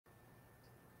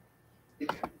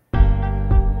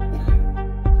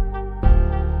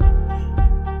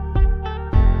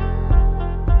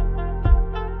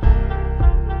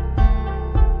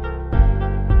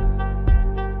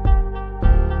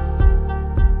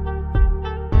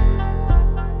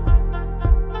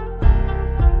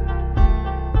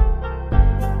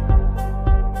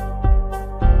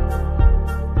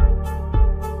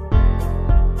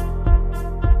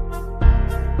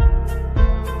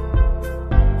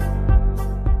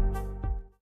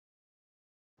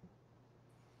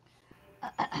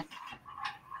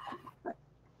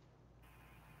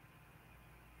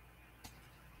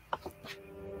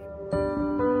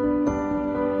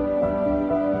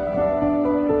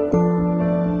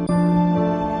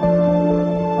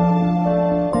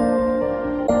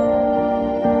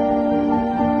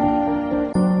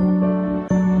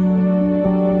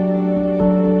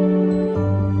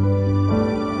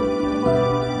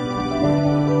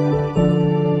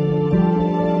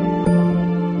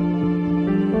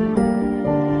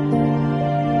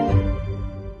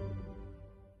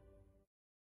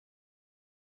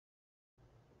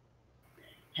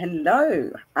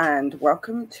Hello and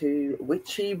welcome to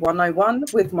Witchy 101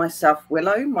 with myself,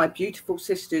 Willow, my beautiful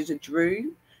sisters,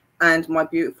 Drew, and my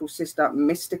beautiful sister,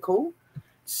 Mystical.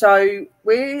 So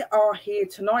we are here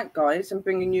tonight, guys, and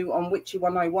bringing you on Witchy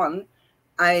 101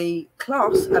 a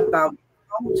class about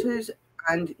altars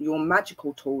and your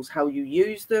magical tools, how you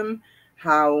use them,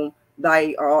 how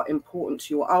they are important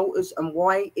to your altars, and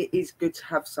why it is good to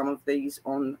have some of these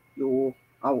on your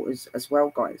altars as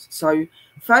well, guys. So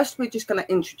first we're just going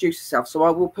to introduce yourself, so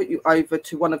I will put you over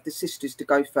to one of the sisters to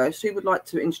go first. Who would like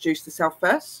to introduce herself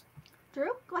first? Drew,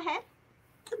 go ahead.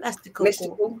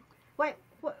 Mystical. Wait,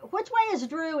 which way is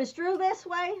Drew? Is Drew this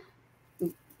way?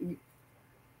 Okay,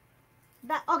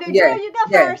 yeah, Drew, you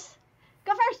go first.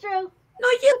 Go first, Drew. No,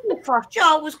 you go first. You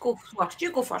always go first.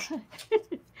 You go first.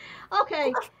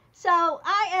 Okay, so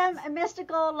I am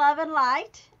Mystical Love and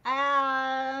Light,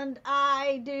 and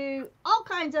I do all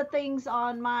kinds of things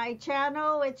on my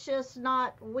channel. It's just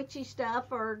not witchy stuff,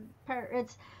 or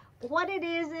it's what it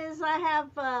is I have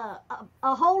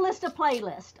a whole list of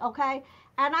playlists, okay?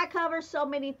 And I cover so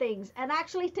many things. And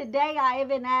actually today I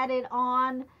even added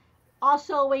on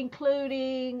also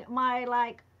including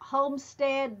my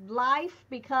homestead life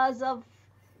because of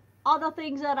all the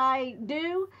things that I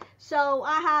do. So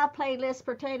I have playlists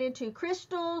pertaining to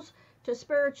crystals, to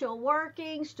spiritual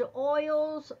workings, to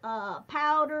oils,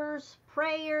 powders,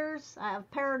 prayers. I have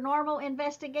paranormal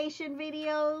investigation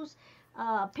videos,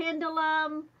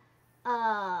 pendulum,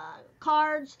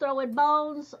 cards, throwing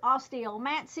bones,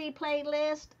 osteomancy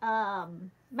playlist,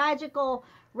 magical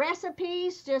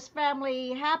recipes, just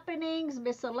family happenings,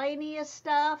 miscellaneous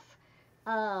stuff.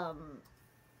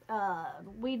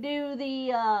 We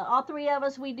do all three of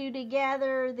us, we do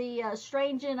together the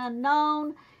strange and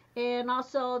unknown, and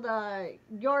also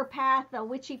your path, the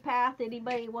witchy path.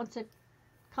 Anybody wants to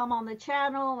come on the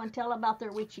channel and tell about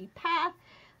their witchy path.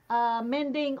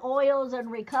 Mending oils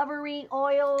and recovery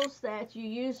oils that you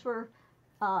use for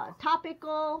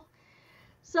topical.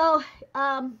 So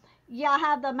yeah, I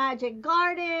have the magic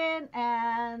garden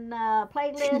and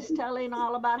playlist telling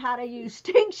all about how to use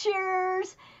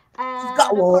tinctures, and of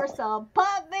course the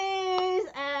puppies.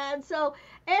 And so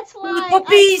it's like I'm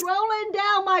scrolling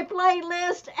down my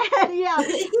playlist, and yeah, and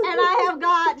I have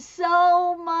got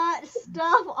so much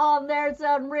stuff on there, it's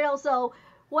unreal. So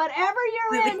whatever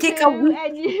you're into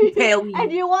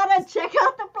and you want to check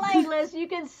out the playlist, you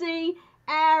can see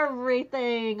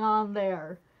everything on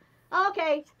there.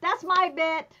 Okay, that's my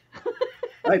bit.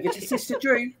 Over to Sister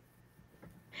Drew.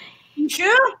 You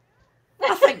sure?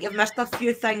 I think you've missed a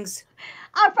few things.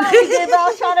 I probably did, but I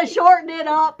was trying to shorten it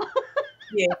up.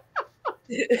 Yeah.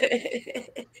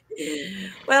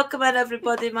 Welcome in,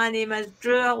 everybody. My name is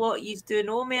Drew. A lot of you do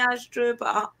know me as Drew, but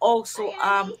I also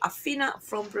am Athena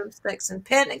from Broomsticks and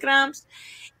Pentagrams.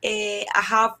 I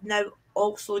have now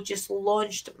also just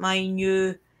launched my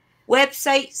new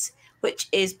websites, which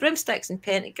is Broomsticks and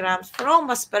Pentagrams, for all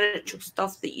my spiritual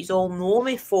stuff that you all know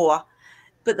me for.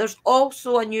 But there's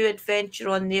also a new adventure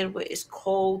on there which is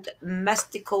called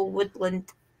Mystical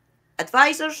Woodland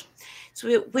Advisors.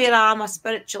 So where I'm a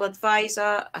spiritual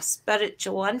advisor, a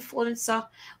spiritual influencer,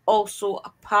 also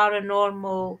a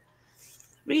paranormal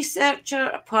researcher,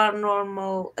 a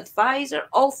paranormal advisor,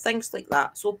 all things like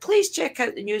that. So please check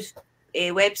out the new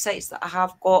websites that I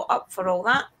have got up for all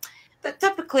that. But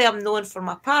typically I'm known for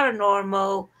my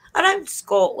paranormal around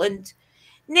Scotland,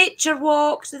 nature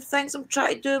walks and things. I'm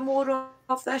trying to do more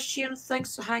of this year and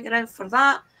things, so hang around for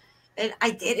that. And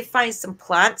identifying some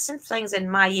plants and things in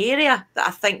my area that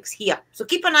I think's here. So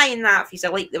keep an eye on that if you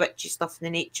like the witchy stuff and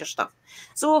the nature stuff.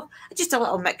 So just a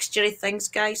little mixture of things,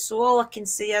 guys. So all I can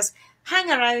say is hang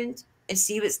around and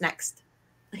see what's next.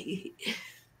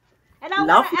 And I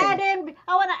want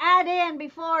to add in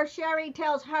before Sherry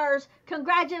tells hers,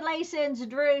 congratulations,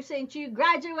 Drew, since you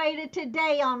graduated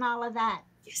today on all of that.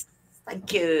 Yes,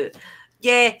 thank you.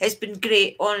 Yeah, it's been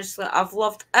great. Honestly, I've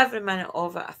loved every minute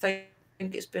of it. I think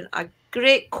it's been a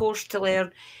great course to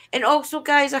learn. And also,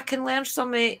 guys, I can learn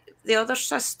some of the other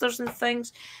sisters and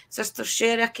things. Sister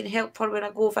Sherry, I can help her when I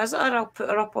go visit her. I'll put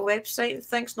her up a website and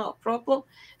things, not a problem.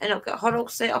 And I'll get her all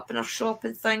set up in her shop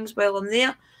and things while I'm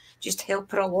there. Just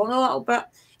help her along a little bit.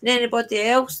 And anybody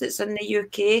else that's in the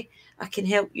UK, I can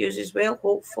help you as well,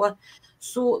 hopefully.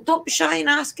 So don't be shy in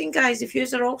asking, guys, if you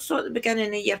are also at the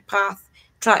beginning of your path,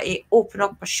 try to open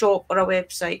up a shop or a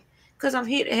website, because I'm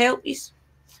here to help you.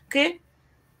 Okay?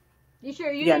 You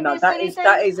sure you didn't miss anything?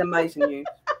 That is amazing news.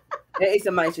 It is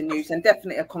amazing news, and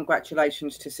definitely a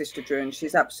congratulations to Sister Drew, and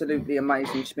she's absolutely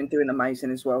amazing. She's been doing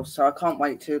amazing as well. So I can't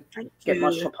wait to get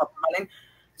my shop up and running.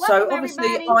 So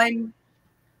obviously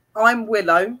I'm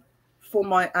Willow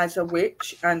as a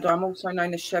witch, and I'm also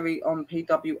known as Sherry on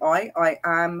PWI. I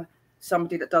am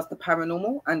somebody that does the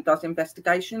paranormal and does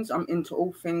investigations. I'm into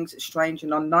all things strange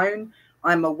and unknown.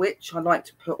 I'm a witch. I like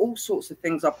to put all sorts of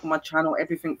things up on my channel,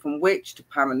 everything from witch to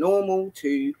paranormal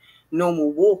to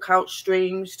normal walkout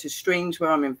streams to streams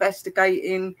where I'm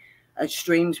investigating,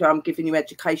 streams where I'm giving you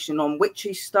education on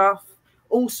witchy stuff,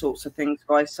 all sorts of things,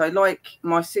 guys. So like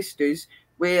my sisters,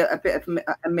 we're a bit of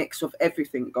a mix of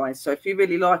everything, guys. So if you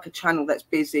really like a channel that's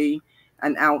busy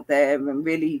and out there and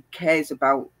really cares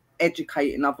about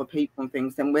educating other people and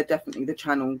things, then we're definitely the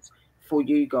channels for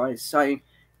you guys. So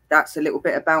that's a little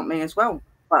bit about me as well.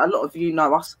 But a lot of you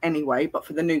know us anyway, but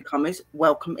for the newcomers,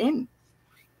 welcome in.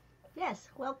 Yes,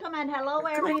 welcome and hello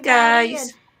everybody.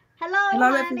 guys. And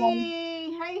hello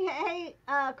honey. Everyone. Hey,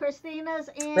 Christina's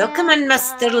in. Welcome in,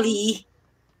 Mr. Lee.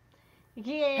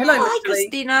 Yeah. Hello, Hi, Mr. Lee.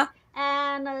 Christina.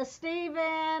 And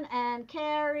Stephen and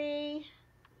Carrie.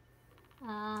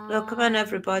 Welcome in,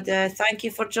 everybody. Thank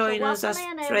you for joining us this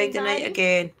Friday night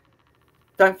again.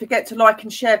 Don't forget to like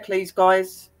and share, please,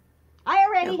 guys. I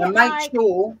already hit and make like.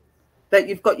 sure that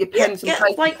you've got your pens and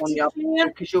papers like on you,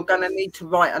 because you're going to need to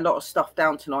write a lot of stuff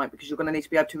down tonight, because you're going to need to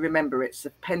be able to remember it. So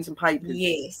pens and papers.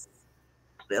 Yes.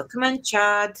 Welcome in,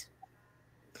 Chad.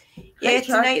 Hey, Chad.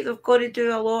 Tonight we've got to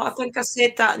do a lot. I think I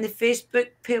said that in the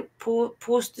Facebook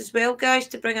post as well, guys,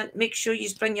 to make sure you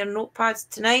bring your notepads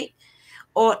tonight,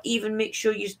 or even make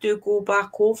sure you do go back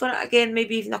over it again,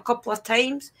 maybe even a couple of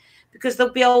times, because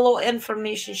there'll be a lot of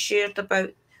information shared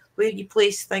about where you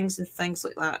place things and things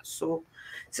like that. So,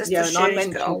 Sister Sherry's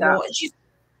got a lot.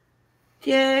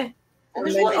 And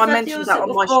I mentioned that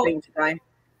on my stream today.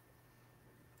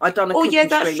 I done a cooking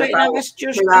that's stream right. about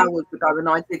 2 hours ago, and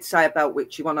I did say about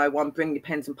Witchy 101, bring your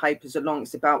pens and papers along.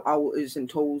 It's about altars and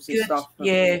tools and stuff.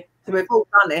 Yeah. So we've all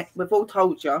done it. We've all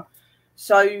told you.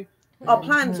 So our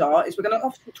plans is we're going to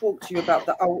often talk to you about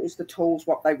the altars, the tools,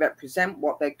 what they represent,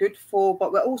 what they're good for,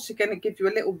 but we're also going to give you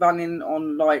a little run-in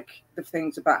on like the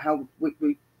things about how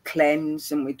we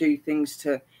cleanse and we do things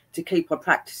to keep our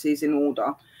practices in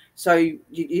order. So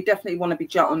you definitely want to be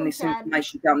jotting this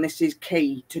information down. This is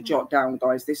key to jot down,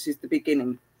 guys. This is the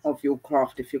beginning of your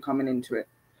craft if you're coming into it.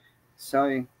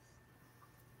 So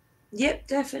yep,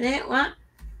 definitely.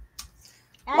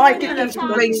 I did do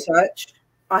some research.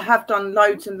 I have done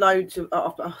loads and loads of,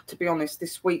 to be honest,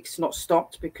 this week's not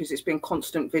stopped because it's been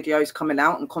constant videos coming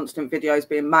out and constant videos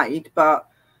being made. But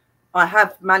I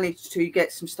have managed to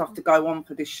get some stuff to go on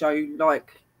for this show,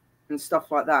 like, and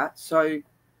stuff like that. So,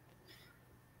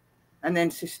 and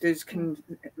then sisters can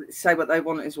say what they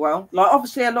want as well. Like,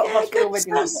 obviously, a lot of us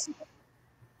already know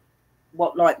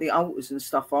what like the altars and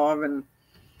stuff are. And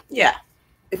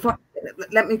if I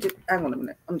let me just hang on a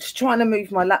minute. I'm just trying to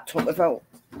move my laptop without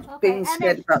being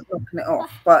scared about knocking it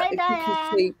off. But if you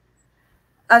can see,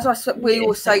 as I said, we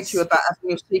always say to you about having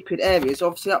your secret areas.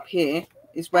 Obviously, up here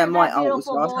is where my altars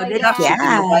are. So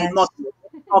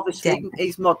obviously,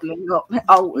 he's modelling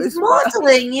altars. He's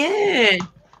modelling, yeah.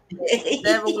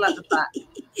 They're all at the back,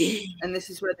 and this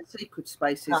is where the secret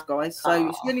space is, guys. So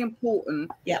it's really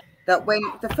important that when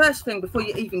the first thing before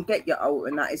you even get your altar,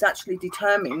 and that is actually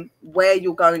determine where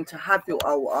you're going to have your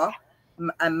altar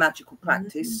and magical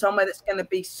practice, somewhere that's going to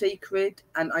be secret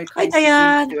and okay for you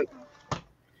to do it.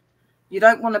 You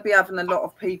don't want to be having a lot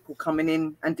of people coming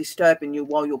in and disturbing you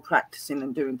while you're practicing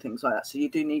and doing things like that. So you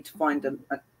do need to find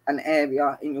an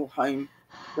area in your home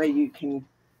where you can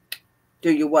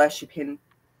do your worshipping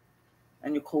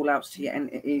and your call outs to your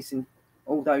entities and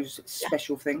all those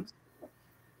special things.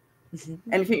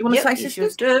 Anything you want to say,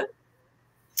 sisters?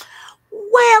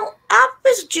 Well, I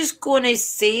was just going to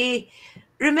say,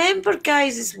 remember,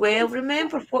 guys, as well,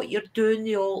 remember what you're doing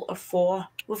the altar for.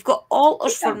 We've got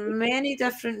altars for many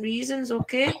different reasons,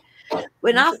 okay?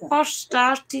 When I first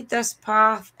started this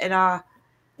path and I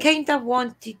kind of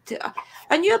wanted to,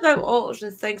 I knew about altars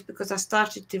and things because I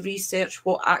started to research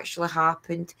what actually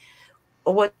happened.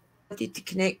 I wanted to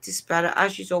connect to spirit,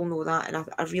 as you all know that, and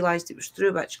I realised it was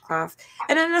through witchcraft.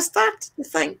 And then I started to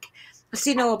think, I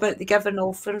seen all about the giving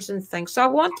offerings and things, so I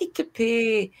wanted to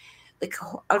pay like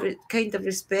a kind of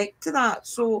respect to that.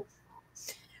 So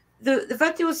the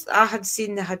videos I had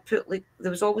seen, they had put like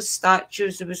there was always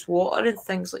statues, there was water and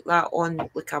things like that on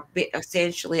like a bit,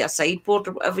 essentially a sideboard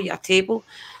or whatever, a table.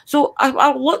 So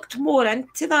I looked more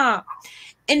into that,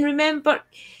 and remember,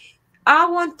 I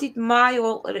wanted my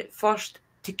altar at first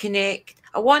to connect.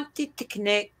 I wanted to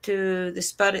connect to the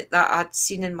spirit that I'd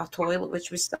seen in my toilet, which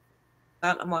was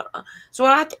Santa Marta. So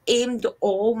I'd aimed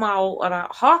all my altar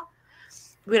at her,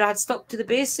 where I'd stuck to the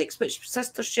basics, which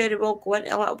Sister Sherry will go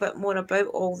into a little bit more about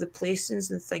all the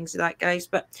placings and things like that, guys.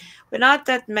 But when I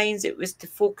did mine, it was to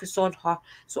focus on her.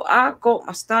 So I got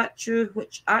my statue,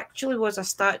 which actually was a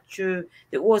statue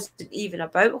that wasn't even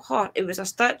about her. It was a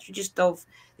statue just of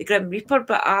the Grim Reaper,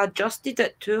 but I adjusted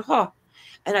it to her.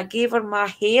 And I gave her my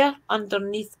hair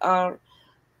underneath our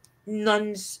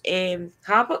nun's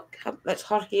habit. That's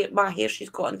her hair, my hair she's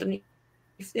got underneath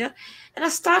there. And I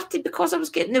started, because I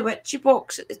was getting the witchy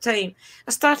box at the time,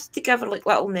 I started to give her like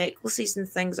little necklaces and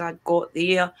things I'd got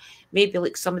there, maybe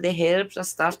like some of the herbs I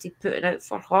started putting out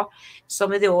for her,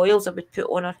 some of the oils I would put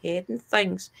on her head and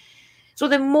things. So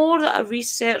the more that I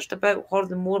researched about her,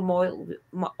 the more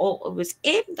my altar was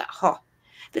aimed at her.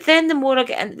 But then the more I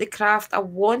get into the craft, I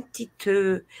wanted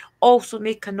to also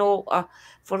make an altar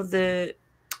for the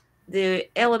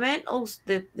elementals,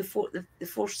 the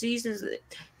four seasons,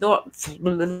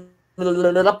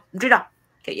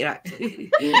 get your act.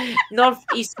 North,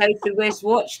 east, south, and west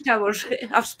watchtowers.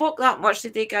 I've spoke that much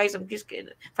today, guys. I'm just getting.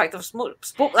 In fact, I've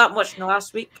spoke that much in the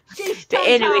last week. But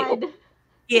anyway,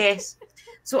 yes.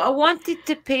 So I wanted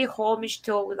to pay homage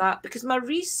to all of that because my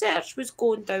research was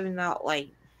going down that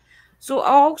line. So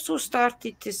I also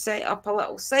started to set up a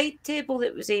little side table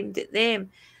that was aimed at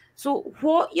them. So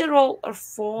what your altar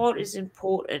for is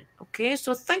important, okay?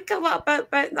 So think a little bit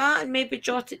about that and maybe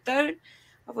jot it down.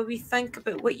 Have a wee think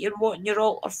about what you're wanting your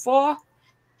altar for,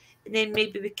 and then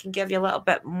maybe we can give you a little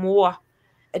bit more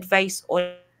advice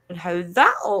on how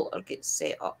that altar gets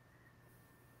set up.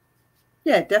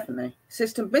 Yeah, definitely.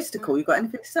 Sister Mystical, you got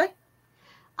anything to say?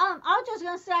 I was just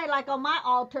gonna say, like on my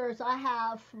altars, I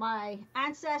have my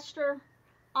ancestor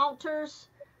altars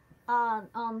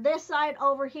on this side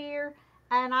over here,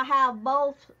 and I have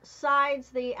both sides,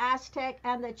 the Aztec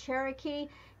and the Cherokee.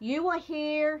 You will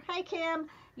hear, hey Kim,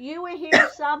 you will hear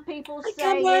some people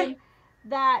saying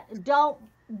that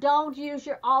don't use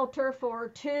your altar for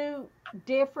two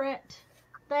different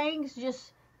things.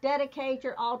 Just dedicate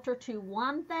your altar to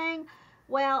one thing.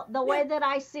 Well, the way that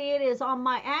I see it is on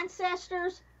my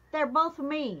ancestors, they're both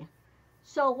me.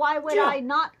 So why would I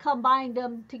not combine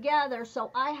them together?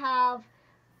 So I have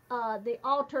the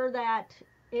altar that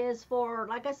is for,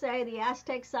 like I say, the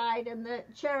Aztec side and the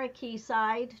Cherokee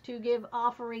side, to give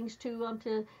offerings to them,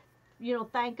 to, you know,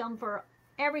 thank them for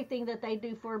everything that they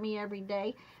do for me every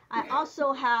day. I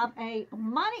also have a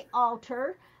money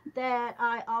altar that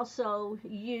I also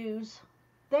use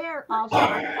there also.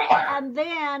 And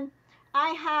then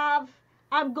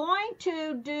I'm going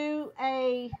to do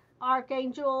a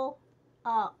Archangel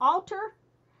altar,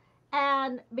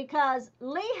 and because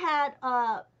Lee had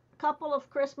a couple of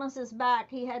Christmases back,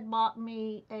 he had bought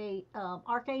me a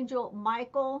Archangel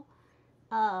Michael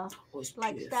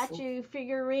like statue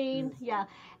figurine. Yeah.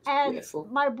 And beautiful.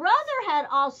 My brother had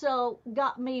also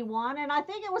got me one, and I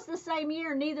think it was the same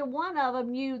year. Neither one of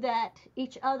them knew that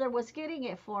each other was getting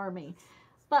it for me.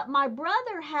 But my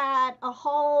brother had a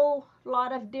whole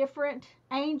lot of different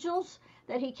angels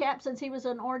that he kept since he was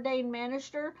an ordained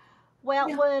minister.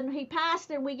 Well, when he passed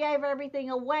and we gave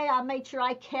everything away, I made sure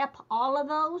I kept all of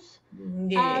those.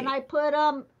 Yeah. And I put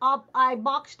them up, I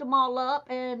boxed them all up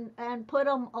and put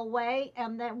them away.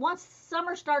 And then once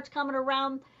summer starts coming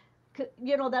around,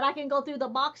 you know, that I can go through the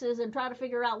boxes and try to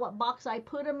figure out what box I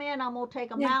put them in, I'm going to take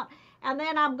them out. And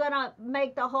then I'm going to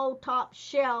make the whole top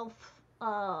shelf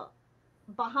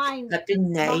behind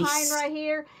right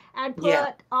here, and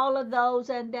put all of those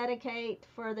and dedicate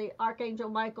for the Archangel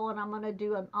Michael, and I'm going to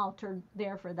do an altar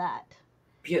there for that.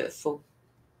 Beautiful.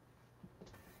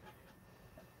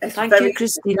 Thank you,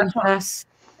 Christine.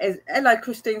 Hello,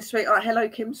 Christine, sweetheart. Hello,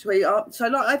 Kim, sweetheart. So,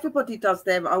 like, everybody does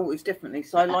their altars differently.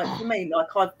 So, like, for me,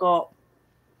 like, I've got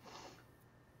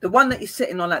the one that you're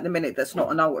sitting on at the minute, that's not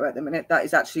an altar at the minute, that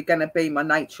is actually going to be my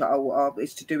nature altar.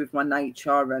 It's to do with my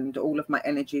nature and all of my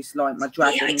energies, like my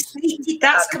dragons.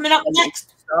 That's coming up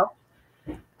next.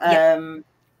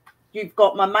 You've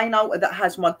got my main altar that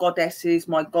has my goddesses,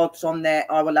 my gods on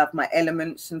there. I will have my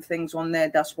elements and things on there.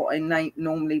 That's what I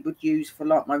normally would use for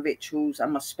like my rituals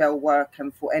and my spell work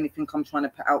and for anything I'm trying to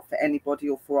put out for anybody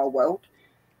or for our world.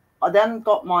 I then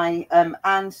got my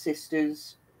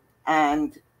ancestors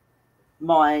and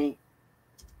my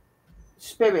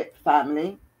spirit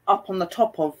family up on the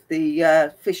top of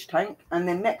the fish tank, and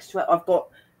then next to it I've got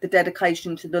the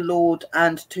dedication to the Lord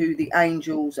and to the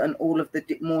angels and all of the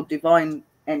more divine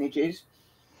energies.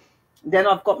 Then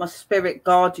I've got my spirit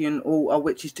guardian altar,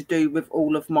 which is to do with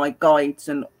all of my guides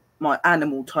and my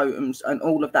animal totems and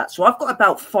all of that. So I've got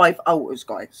about 5 altars,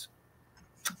 guys.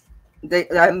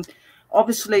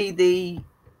 Obviously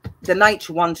the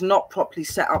nature one's not properly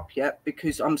set up yet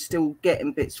because I'm still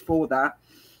getting bits for that.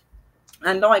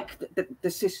 And like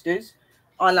the sisters,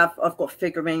 I've got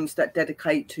figurines that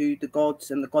dedicate to the gods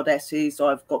and the goddesses.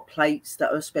 I've got plates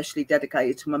that are especially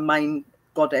dedicated to my main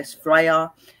goddess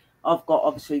Freya. I've got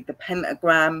obviously the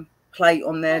pentagram plate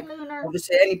on there.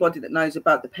 Obviously, anybody that knows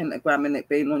about the pentagram and it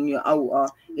being on your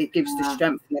altar, it gives the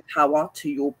strength and the power to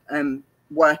your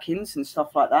workings and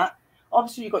stuff like that.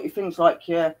 Obviously, you've got your things like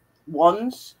your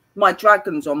wands. My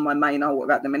dragon's on my main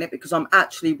altar at the minute because I'm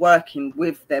actually working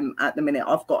with them at the minute.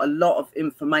 I've got a lot of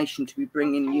information to be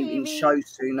bringing you in show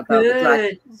soon about the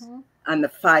dragons and the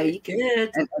fae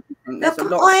and everything. There's a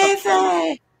lot of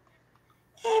stuff.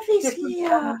 Evie's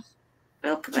here.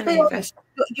 Welcome, to be honest,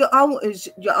 your altar's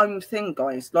your own thing,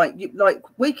 guys. Like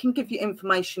we can give you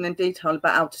information and detail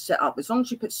about how to set up. As long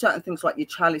as you put certain things like your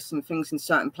chalice and things in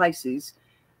certain places,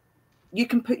 you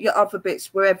can put your other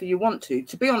bits wherever you want to.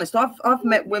 To be honest, I've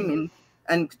met women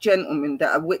and gentlemen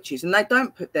that are witches, and they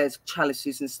don't put their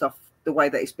chalices and stuff the way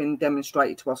that it's been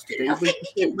demonstrated to us to do. We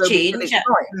change it.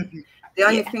 Right. The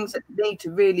only things that need to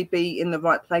really be in the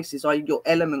right places are your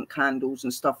element candles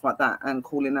and stuff like that, and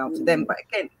calling out to them. But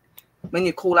again, when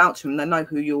you call out to them, they know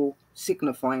who you're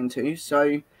signifying to.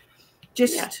 So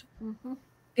just,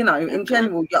 you know, in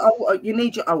general, you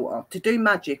need your altar. To do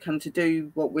magic and to do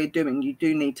what we're doing, you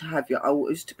do need to have your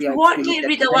altars to be able to... What do you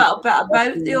read a little bit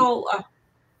about the altar?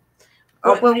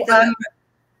 Do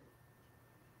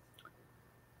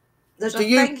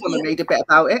you want to read a bit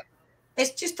about it?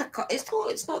 It's just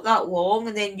it's not that long,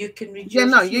 and then you can read. Yeah,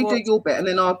 no, you do your bit, and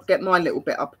then I'll get my little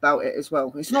bit up about it as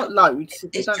well. It's not loads.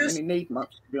 You don't really need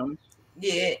much, to be honest.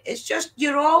 Yeah, it's just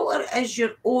your altar is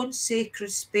your own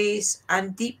sacred space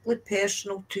and deeply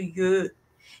personal to you.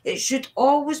 It should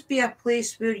always be a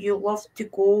place where you love to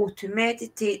go, to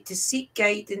meditate, to seek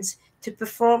guidance, to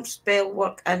perform spell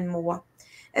work, and more.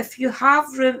 If you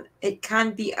have room, it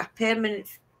can be a permanent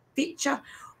feature,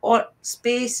 or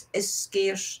space is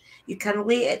scarce. You can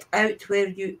lay it out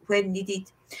when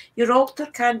needed. Your altar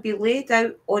can be laid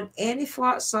out on any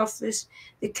flat surface.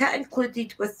 The kit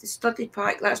included with the study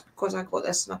pack, that's because I got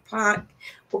this in a pack,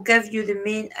 will give you the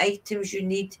main items you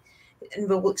need, and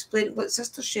we'll explain. But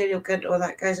Sister Sherry will get into all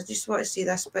that, guys. I just want to say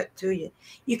this bit to you.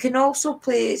 You can also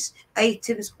place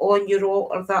items on your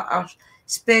altar that are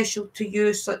special to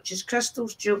you, such as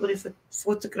crystals, jewellery,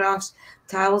 photographs,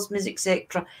 talismans,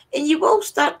 etc. And you will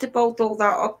start to build all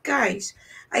that up, guys.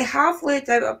 I have laid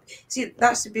out, see,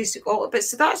 that's the basic altar, but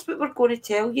so that's what we're going to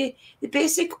tell you. The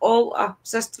basic altar,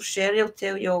 Sister Sherry will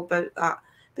tell you all about that.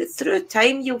 But through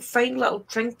time, you'll find little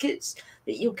trinkets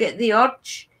that you'll get the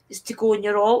urge is to go on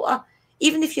your altar.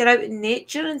 Even if you're out in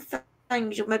nature and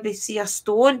things, you'll maybe see a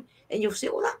stone and you'll say,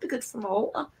 oh, that'd be good for my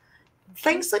altar.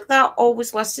 Things like that,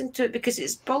 always listen to it because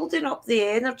it's building up the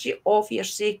energy of your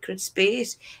sacred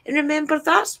space. And remember,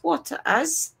 that's what it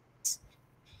is.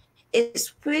 It's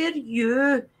where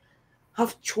you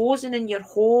have chosen in your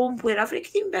home, wherever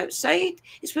it can be outside.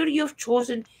 It's where you've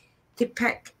chosen to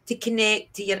pick, to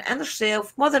connect to your inner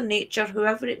self, Mother Nature,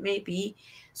 whoever it may be.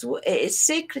 So it is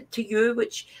sacred to you,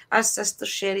 which, as Sister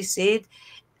Sherry said,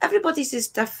 everybody's is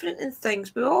different in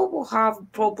things. We all will have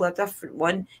probably a different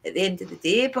one at the end of the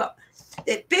day, but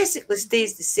it basically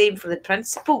stays the same for the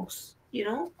principles, you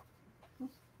know?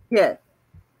 Yeah.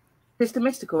 Mr.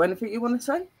 Mystical, anything you want to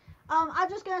say? I'm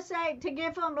just gonna say, to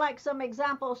give them like some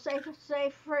examples. Say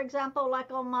for example,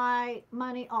 like on my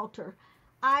money altar,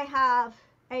 I have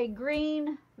a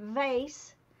green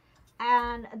vase,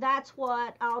 and that's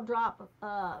what I'll drop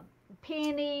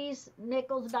pennies,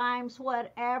 nickels, dimes,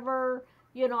 whatever.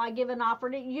 You know, I give an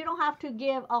offering. You don't have to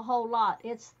give a whole lot.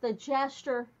 It's the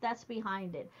gesture that's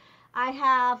behind it. I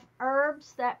have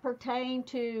herbs that pertain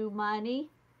to money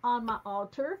on my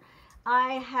altar.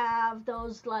 I have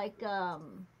those like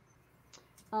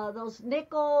those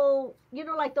nickel, you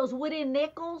know, like those wooden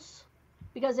nickels,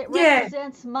 because it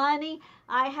represents money.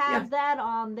 I have that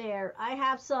on there. I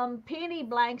have some penny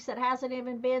blanks that hasn't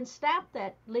even been stamped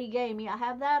that Lee gave me. I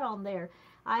have that on there.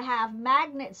 I have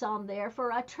magnets on there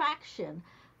for attraction.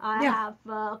 I have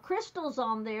crystals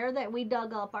on there that we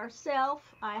dug up ourselves.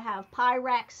 I have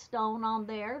Pyrax stone on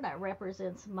there that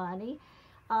represents money.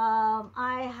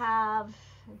 I have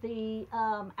the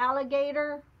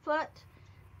alligator foot.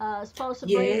 Supposed to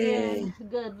bring in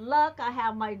good luck. I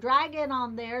have my dragon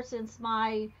on there since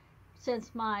my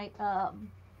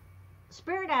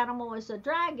spirit animal is a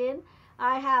dragon.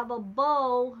 I have a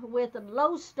bowl with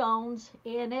lowstones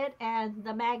in it and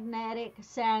the magnetic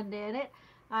sand in it.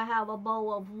 I have a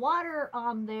bowl of water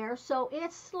on there. So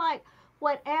it's like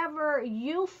whatever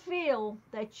you feel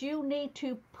that you need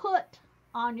to put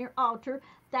on your altar,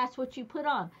 that's what you put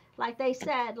on. Like they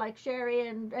said, like Sherry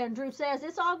and Drew says,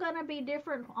 it's all going to be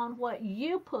different on what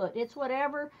you put. It's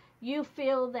whatever you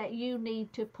feel that you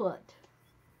need to put.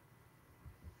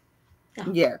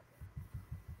 Yeah.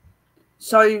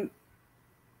 So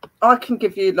I can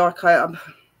give you like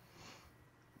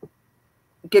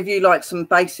some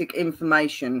basic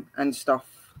information and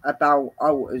stuff about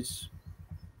altars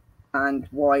and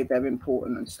why they're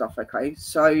important and stuff. Okay,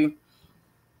 so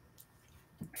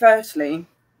firstly,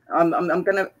 I'm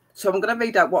gonna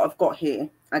read out what I've got here.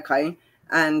 Okay,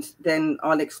 and then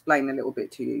I'll explain a little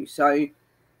bit to you. So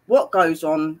what goes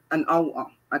on an altar?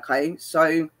 Okay,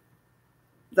 so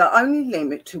the only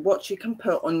limit to what you can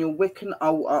put on your Wiccan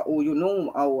altar or your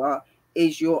normal altar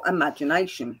is your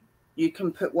imagination. You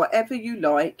can put whatever you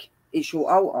like, is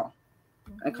your altar.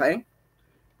 Okay.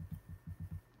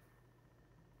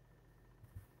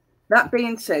 That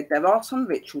being said, there are some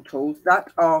ritual tools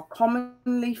that are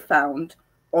commonly found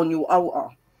on your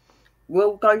altar.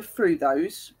 We'll go through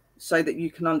those so that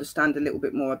you can understand a little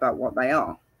bit more about what they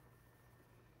are.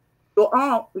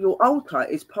 Your altar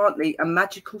is partly a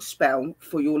magical spell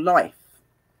for your life.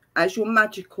 As your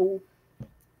magical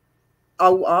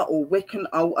altar or Wiccan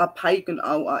altar, pagan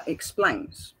altar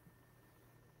explains.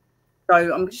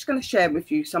 So I'm just going to share with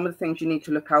you some of the things you need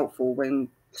to look out for when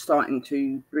starting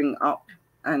to bring up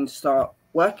and start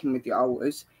working with your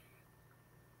altars.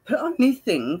 Put only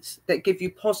things that give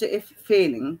you positive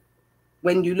feeling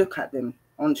when you look at them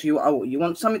onto your altar. You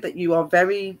want something that you are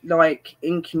very like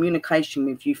in communication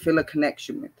with, you feel a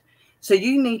connection with. So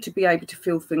you need to be able to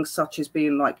feel things such as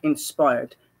being like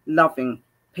inspired, loving,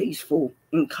 peaceful,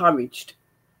 encouraged,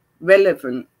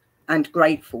 relevant and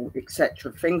grateful,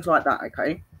 etc. Things like that,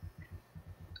 okay?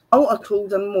 Altar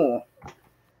tools and more.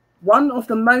 One of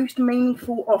the most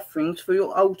meaningful offerings for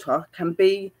your altar can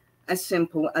be as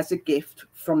simple as a gift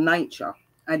from nature.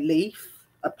 A leaf,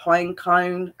 a pine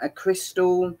cone, a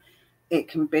crystal. It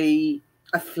can be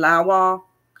a flower.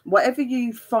 Whatever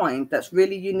you find that's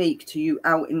really unique to you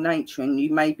out in nature and you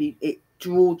maybe it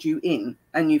drawed you in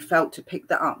and you felt to pick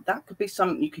that up. That could be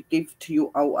something you could give to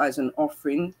your altar as an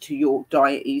offering to your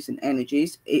deities and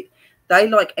energies. They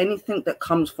like anything that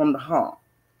comes from the heart.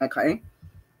 Okay.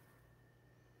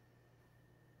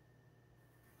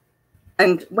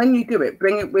 And when you do it,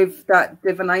 bring it with that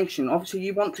divination. Obviously,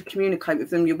 you want to communicate with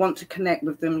them. You want to connect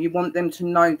with them. You want them to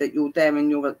know that you're there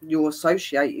and you're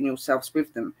associating yourselves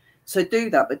with them. So do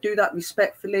that, but do that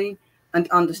respectfully and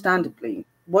understandably.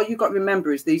 What you've got to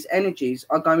remember is these energies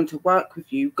are going to work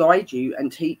with you, guide you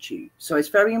and teach you. So it's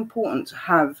very important to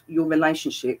have your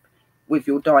relationship with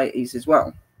your deities as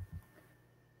well.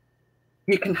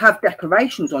 You can have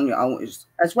decorations on your altars,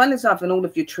 as well as having all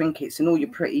of your trinkets and all your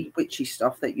pretty witchy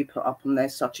stuff that you put up on there,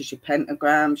 such as your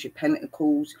pentagrams, your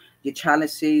pentacles, your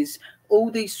chalices, all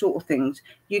these sort of things.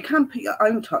 You can put your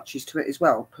own touches to it as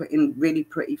well, put in really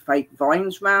pretty fake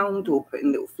vines round or put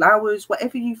in little flowers,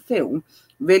 whatever you feel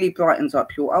really brightens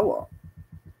up your altar.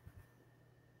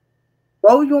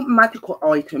 While your magical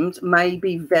items may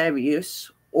be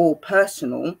various or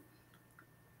personal,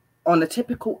 on a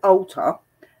typical altar,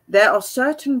 there are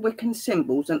certain Wiccan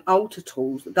symbols and altar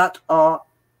tools that are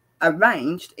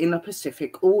arranged in a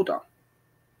specific order.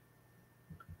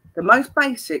 The most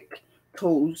basic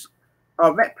tools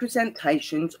are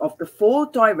representations of the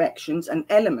 4 directions and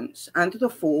elements and the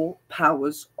 4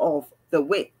 powers of the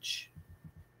witch.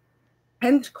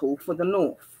 Pentacle for the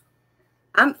north,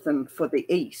 anthem for the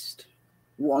east,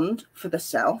 wand for the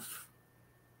south,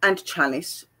 and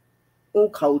chalice or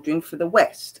cauldron for the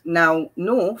west. Now,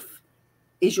 north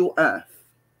is your earth,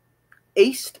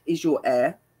 east is your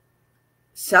air,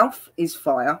 south is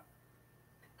fire,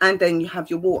 and then you have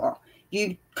your water.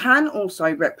 You can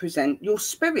also represent your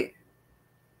spirit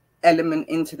element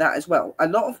into that as well. A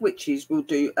lot of witches will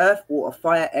do earth, water,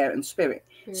 fire, air, and spirit.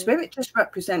 Spirit just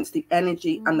represents the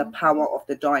energy and the power of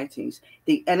the deities,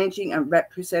 the energy and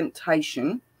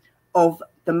representation of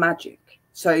the magic.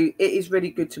 So it is really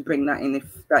good to bring that in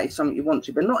if that is something you want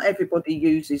to, but not everybody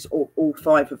uses all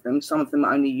 5 of them. Some of them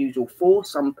only use all 4,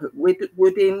 some put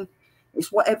wood in.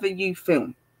 It's whatever you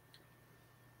feel.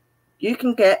 You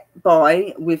can get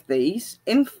by with these.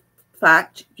 In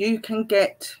fact, you can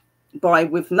get by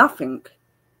with nothing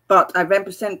but a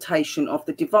representation of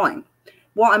the divine.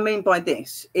 What I mean by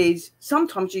this is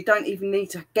sometimes you don't even need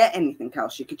to get anything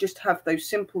else. You could just have those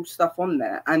simple stuff on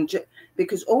there, and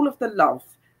because all of the love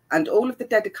and all of the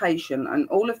dedication and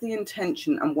all of the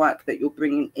intention and work that you're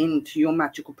bringing into your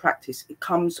magical practice, it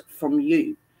comes from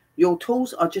you. Your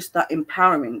tools are just that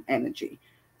empowering energy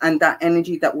and that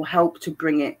energy that will help to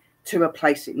bring it to a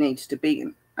place it needs to be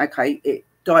in. Okay, it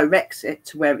directs it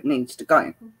to where it needs to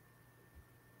go.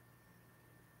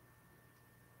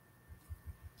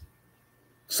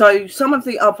 So some of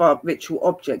the other ritual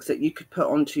objects that you could put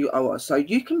onto your altar. So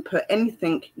you can put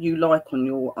anything you like on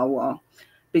your altar.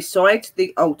 Besides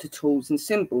the altar tools and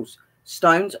symbols,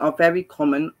 stones are very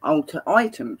common altar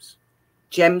items.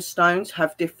 Gemstones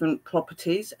have different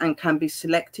properties and can be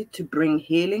selected to bring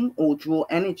healing or draw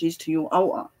energies to your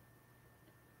altar.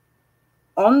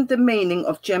 On the meaning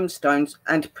of gemstones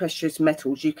and precious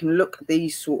metals, you can look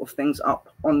these sort of things up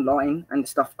online and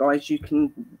stuff, guys. You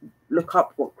can look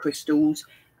up what crystals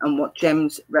and what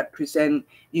gems represent.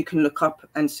 You can look up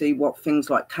and see what things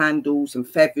like candles and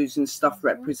feathers and stuff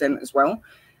represent as well.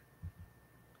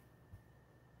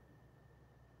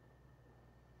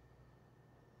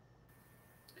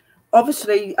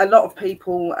 Obviously, a lot of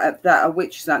people that are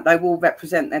witches, that they will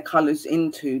represent their colours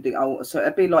into the altar. So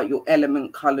it'd be like your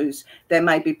element colours. There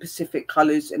may be specific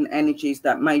colours and energies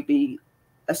that may be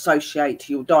associated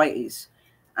to your deities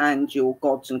and your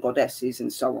gods and goddesses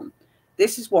and so on.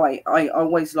 This is why I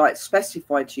always like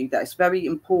specify to you that it's very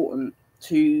important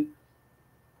to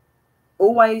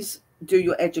always do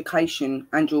your education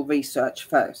and your research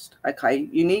first. Okay,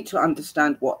 you need to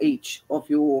understand what each of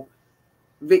your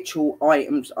ritual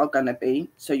items are going to be.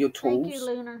 So your tools, Thank you,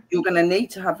 Lunar. You're going to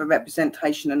need to have a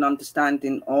representation and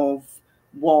understanding of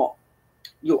what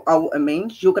your altar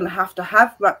means. You're going to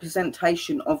have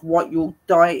representation of what your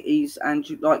deities and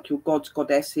like your gods,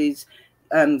 goddesses,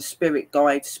 spirit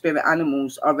guides, spirit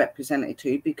animals are represented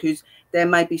to, because there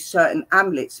may be certain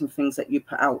amulets and things that you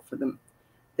put out for them.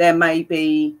 There may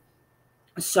be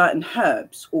certain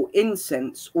herbs or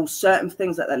incense or certain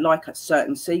things that they like at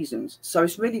certain seasons. So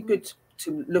it's really good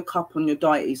to look up on your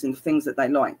deities and things that they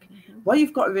like. What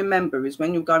you've got to remember is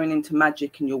when you're going into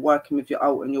magic and you're working with your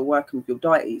altar and you're working with your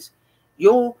deities,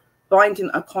 you're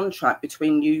binding a contract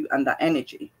between you and that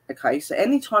energy. Okay, so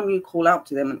anytime you call out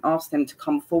to them and ask them to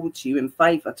come forward to you in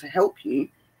favor to help you,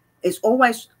 it's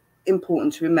always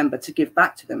important to remember to give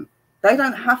back to them. They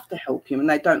don't have to help you and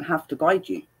they don't have to guide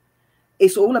you.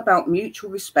 It's all about mutual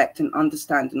respect and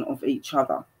understanding of each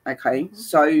other. Okay,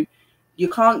 so you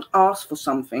can't ask for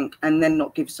something and then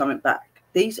not give something back.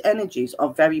 These energies are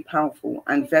very powerful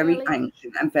and very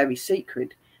ancient and very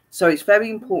secret. So it's very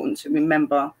important to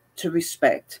remember to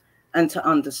respect and to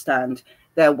understand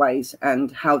their ways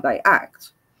and how they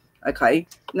act. Okay,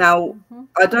 now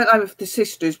I don't know if the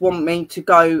sisters want me to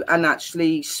go and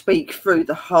actually speak through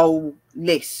the whole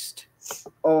list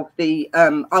of the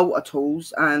altar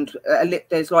tools, and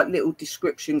there's like little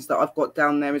descriptions that I've got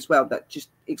down there as well that just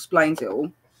explains it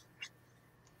all.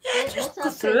 Yeah, just go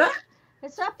through it.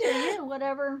 It's up to you,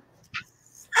 whatever.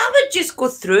 I would just go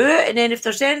through it, and then if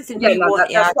there's anything you want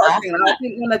to add, I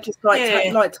didn't want to just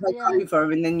take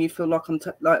over, and then you feel like I'm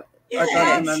I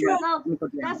don't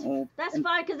know. That's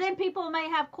fine, because then people may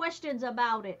have questions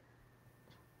about it.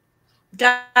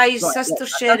 Guys, Sister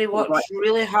Sherry works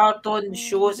really hard on the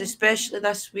shows, especially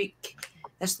this week.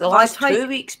 It's the last 2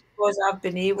 weeks because I've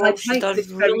been able. She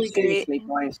does really great.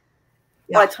 Guys.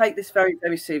 I take this very,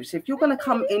 very seriously. If you're going to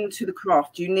come into the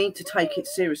craft, you need to take it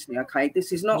seriously, okay?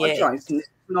 This is not a joke, and this is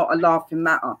not a laughing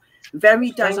matter.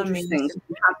 Very dangerous things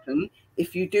can happen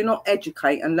if you do not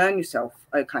educate and learn yourself,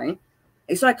 okay?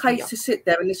 It's okay to sit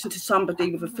there and listen to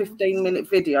somebody with a 15-minute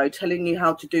video telling you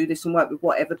how to do this and work with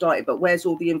whatever diet, but where's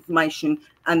all the information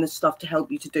and the stuff to help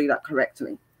you to do that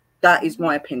correctly? That is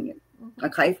my opinion.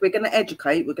 Okay, if we're going to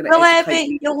educate, we're going to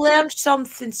educate. You'll learn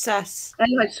something, sis.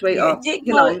 Anyway, sweetheart, take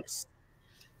notes.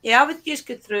 Yeah, I would just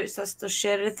go through it, Sister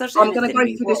Sherry. If there's I'm going to go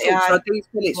through this also. I do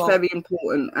feel it's very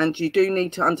important, and you do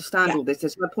need to understand all this.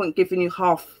 There's no point giving you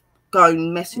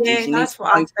half-gone messages. Yeah, that's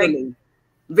what I think.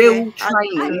 Real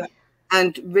training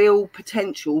and real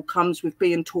potential comes with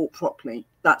being taught properly.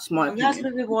 That's my opinion. That's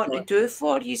what we want to do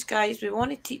for you guys. We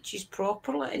want to teach you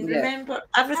properly, and remember,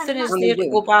 everything is there to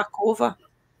go back over.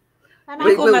 And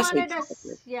I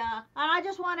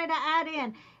just wanted to add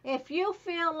in, if you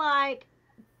feel like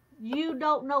you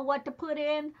don't know what to put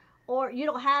in, or you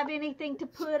don't have anything to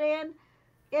put in,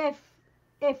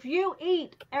 if you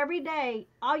eat every day,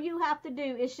 all you have to do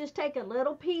is just take a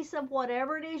little piece of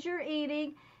whatever it is you're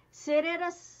eating, sit it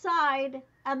aside,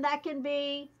 and that can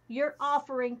be your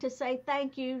offering to say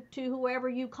thank you to whoever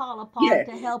you call upon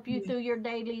to help you through your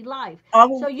daily life.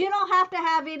 So you don't have to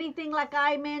have anything like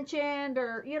I mentioned,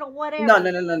 or whatever.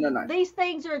 No. These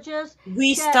things are just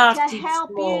to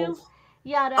help you.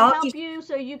 Yeah, to help you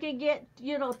so you can get,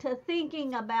 to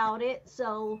thinking about it.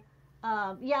 So,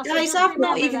 Guys, I've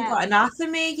not even got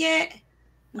anathema yet.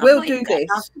 we'll do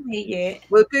this. Yet.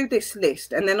 We'll do this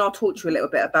list, and then I'll talk to you a little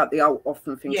bit about the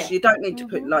often things. Yeah. You don't need to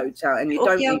put loads out, and you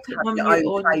don't need to have your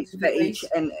own plates for each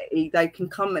entity. They can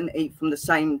come and eat from the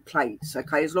same plates,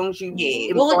 okay? As long as you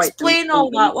we'll explain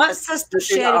all that. Let's Sister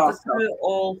Sherry go through it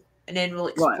all, and then we'll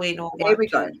explain all that. Here we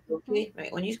go. Okay,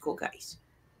 right, on you go, guys.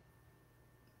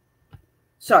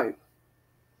 So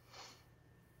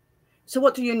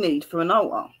what do you need for an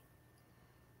altar?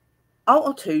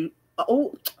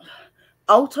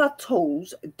 Altar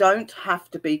tools don't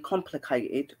have to be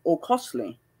complicated or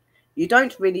costly. You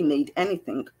don't really need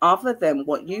anything other than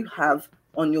what you have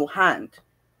on your hand,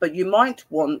 but you might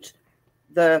want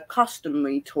the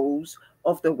customary tools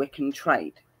of the Wiccan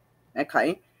trade.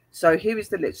 Okay, so here is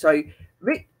the list. So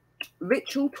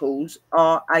ritual tools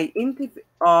are as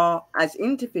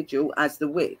individual as the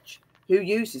witch who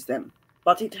uses them,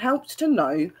 but it helps to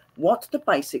know what the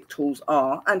basic tools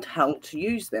are and how to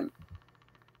use them.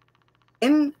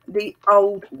 In the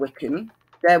old Wiccan,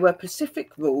 there were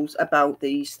specific rules about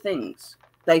these things.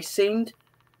 They seemed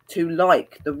to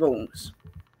like the rules.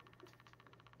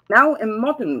 Now, in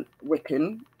modern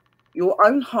Wiccan, your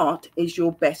own heart is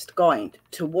your best guide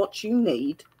to what you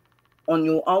need on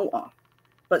your altar.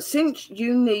 But since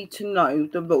you need to know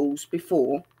the rules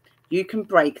before, you can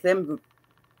break them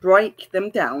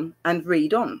down and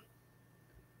read on.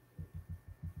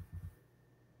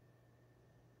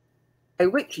 A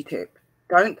witchy tip: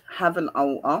 don't have an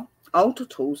altar. Altar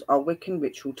tools are Wiccan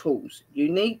ritual tools. You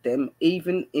need them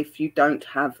even if you don't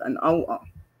have an altar.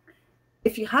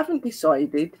 If you haven't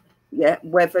decided yet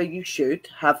whether you should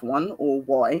have one or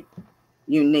why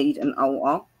you need an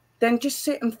altar, then just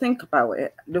sit and think about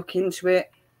it, look into it,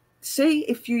 see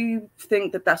if you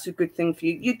think that that's a good thing for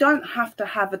you. You don't have to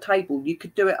have a table. You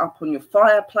could do it up on your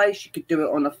fireplace. You could do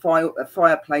it on a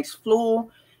fireplace floor.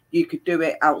 You could do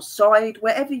it outside,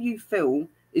 wherever you feel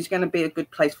is going to be a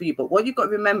good place for you. But what you've got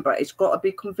to remember, it's got to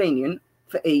be convenient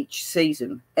for each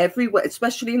season. Everywhere,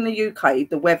 especially in the UK,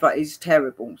 the weather is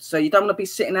terrible. So you don't want to be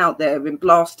sitting out there in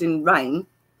blasting rain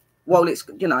while it's,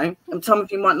 you know, and some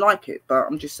of you might like it, but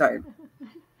I'm just saying.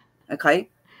 Okay.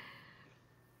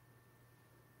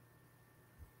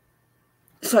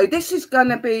 So this is going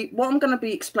to be, what I'm going to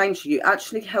be explaining to you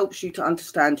actually helps you to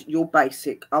understand your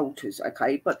basic altars,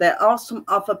 okay? But there are some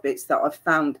other bits that I've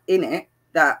found in it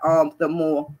that are the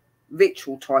more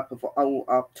ritual type of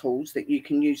tools that you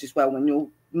can use as well when your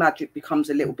magic becomes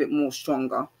a little bit more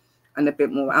stronger and a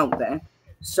bit more out there.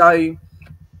 So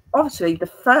obviously the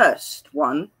first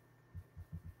one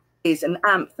is an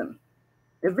anthem.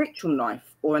 The ritual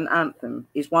knife or an anthem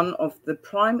is one of the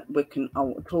prime Wiccan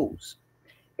altar tools.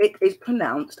 It is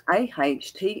pronounced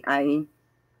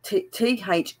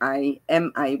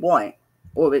A-H-T-A-T-H-A-M-A-Y,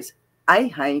 or it's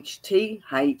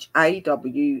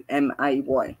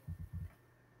A-H-T-H-A-W-M-A-Y.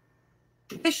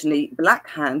 Traditionally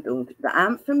black-handled, the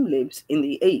anthem lives in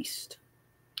the east,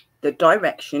 the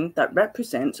direction that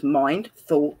represents mind,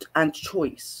 thought, and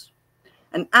choice.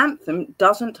 An anthem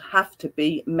doesn't have to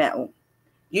be metal.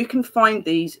 You can find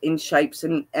these in shapes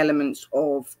and elements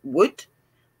of wood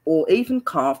or even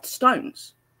carved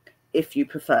stones, if you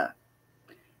prefer.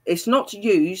 It's not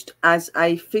used as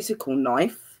a physical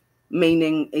knife,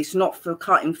 meaning it's not for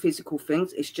cutting physical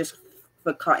things. It's just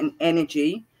for cutting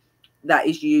energy that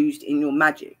is used in your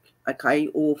magic, okay,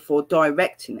 or for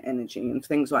directing energy and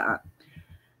things like that.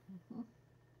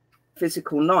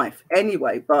 Physical knife,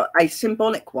 anyway, but a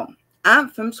symbolic one.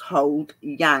 Anthems hold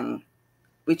yang,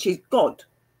 which is God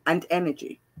and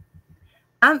energy.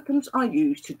 Anthems are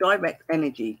used to direct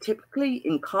energy, typically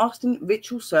in casting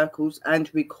ritual circles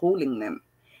and recalling them.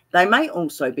 They may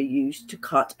also be used to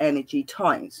cut energy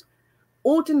ties.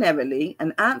 Ordinarily,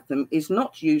 an anthem is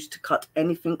not used to cut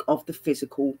anything of the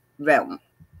physical realm,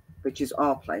 which is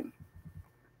our plane.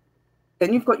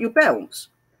 Then you've got your bells.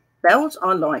 Bells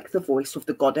are like the voice of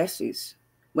the goddesses.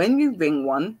 When you ring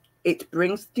one, it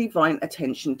brings divine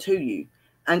attention to you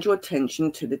and your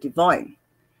attention to the divine.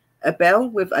 A bell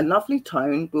with a lovely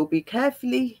tone will be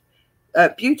beautifully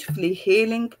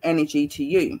healing energy to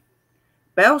you.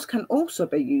 Bells can also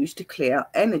be used to clear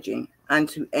energy, and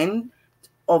to end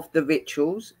of the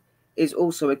rituals is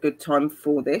also a good time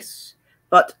for this.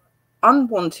 But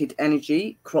unwanted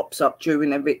energy crops up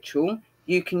during a ritual,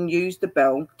 you can use the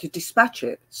bell to dispatch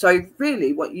it. So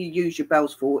really what you use your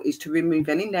bells for is to remove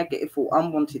any negative or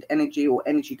unwanted energy or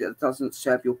energy that doesn't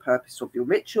serve your purpose of your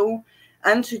ritual,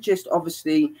 and to just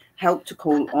obviously help to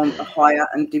call on the higher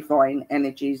and divine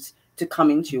energies to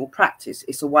come into your practice.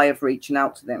 It's a way of reaching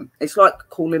out to them. It's like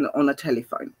calling on a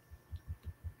telephone.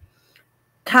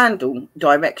 Candle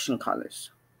direction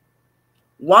colors.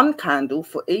 One candle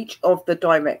for each of the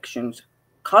directions,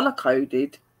 color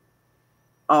coded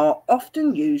are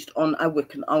often used on a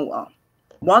Wiccan altar.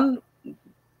 One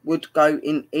would go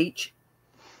in each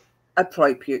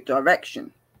appropriate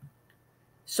direction.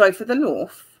 So for the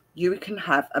north, you can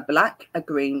have a black, a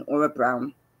green, or a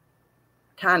brown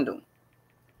candle.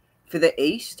 For the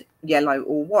east, yellow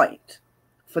or white.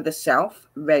 For the south,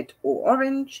 red or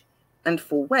orange. And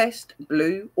for west,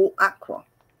 blue or aqua.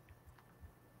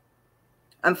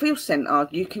 And for your center,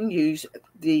 you can use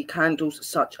the candles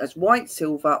such as white,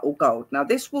 silver, or gold. Now,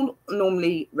 this will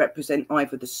normally represent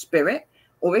either the spirit,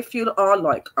 or if you are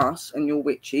like us and you're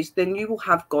witches, then you will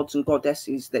have gods and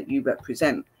goddesses that you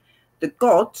represent. The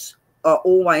gods are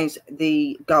always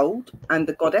the gold, and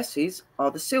the goddesses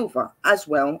are the silver, as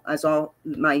well as our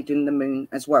maiden, the moon,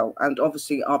 as well. And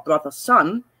obviously, our brother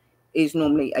sun is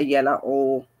normally a yellow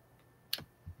or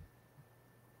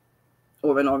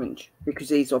an orange, because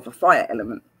he's of a fire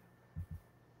element.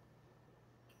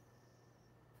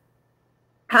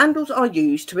 Candles are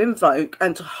used to invoke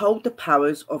and to hold the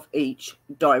powers of each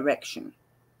direction.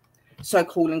 So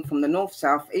calling from the north,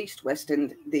 south, east, west,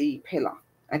 and the pillar.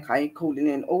 Okay, calling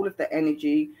in all of the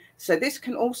energy. So this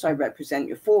can also represent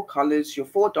your 4 colors, your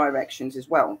 4 directions as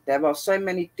well. There are so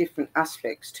many different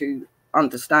aspects to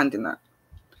understanding that.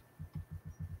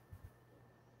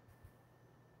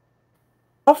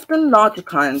 Often larger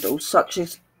candles, such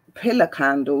as pillar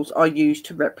candles, are used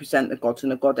to represent the gods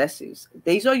and the goddesses.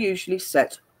 These are usually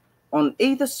set on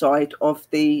either side of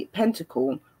the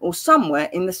pentacle or somewhere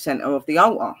in the center of the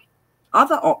altar.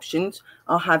 Other options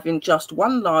are having just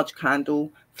one large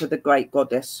candle for the great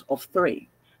goddess of 3,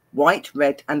 white,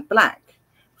 red, and black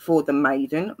for the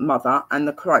maiden, mother, and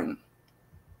the crone.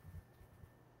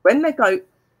 When they go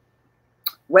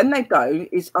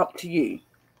is up to you.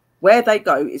 Where they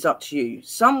go is up to you.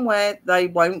 Somewhere they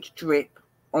won't drip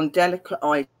on delicate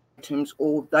items,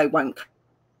 or they won't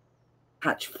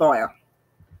catch fire.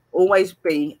 Always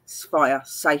be fire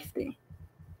safety.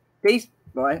 These,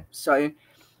 right, so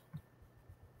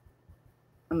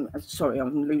sorry,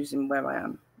 I'm losing where I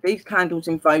am. These candles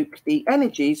invoke the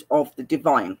energies of the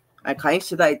divine. Okay,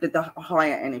 so the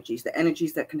higher energies, the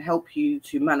energies that can help you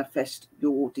to manifest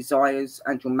your desires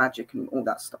and your magic and all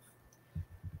that stuff.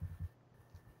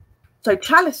 So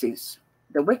chalices.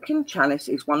 The Wiccan chalice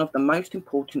is one of the most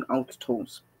important altar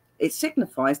tools. It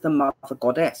signifies the mother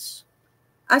goddess.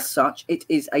 As such, it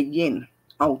is a yin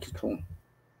altar tool.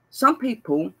 Some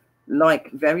people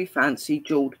like very fancy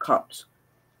jeweled cups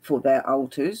for their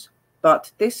altars,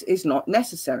 but this is not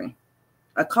necessary.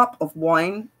 A cup of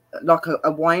wine, like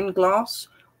a wine glass,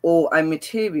 or a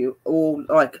material, or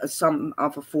like some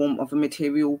other form of a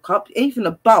material cup, even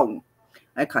a bowl,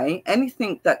 okay,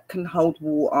 anything that can hold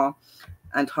water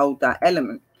and hold that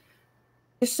element.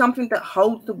 Just something that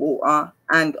holds the water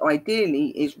and ideally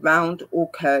is round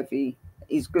or curvy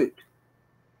is good.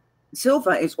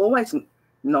 Silver is always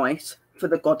nice for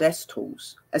the goddess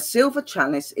tools. A silver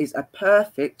chalice is a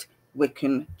perfect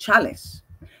Wiccan chalice.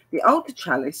 The altar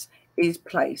chalice is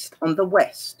placed on the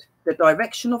west, the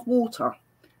direction of water,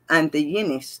 and the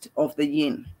yinnest of the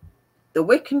yin. The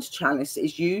Wiccan's chalice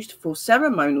is used for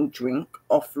ceremonial drink,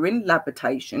 offering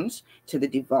libations to the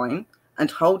divine, and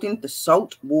holding the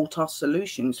salt water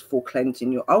solutions for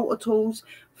cleansing your altar tools,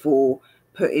 for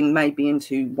putting maybe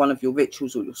into one of your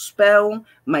rituals or your spell,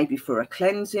 maybe for a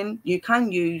cleansing. You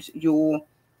can use your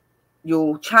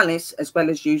chalice as well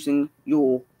as using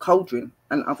your cauldron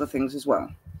and other things as well.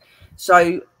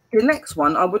 So the next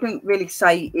one I wouldn't really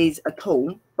say is a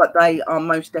tool, but they are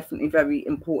most definitely very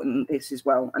important in this as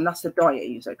well, and that's the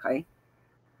deities. Okay,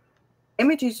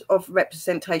 images of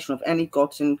representation of any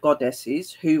gods and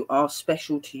goddesses who are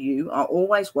special to you are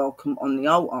always welcome on the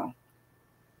altar.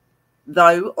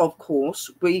 Though, of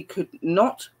course, we could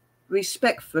not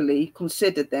respectfully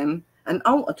consider them an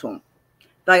altar tool.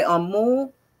 They are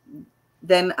more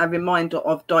than a reminder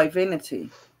of divinity.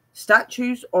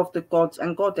 Statues of the gods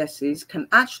and goddesses can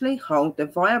actually hold the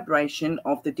vibration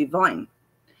of the divine.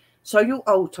 So your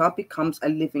altar becomes a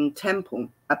living temple,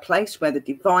 a place where the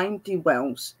divine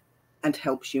dwells and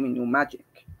helps you in your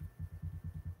magic.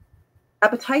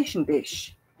 Libation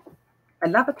dish. A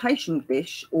libation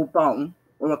dish or bowl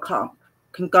or a cup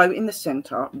can go in the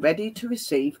center, ready to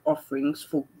receive offerings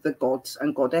for the gods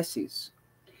and goddesses.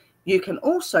 You can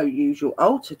also use your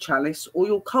altar chalice or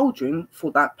your cauldron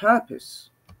for that purpose.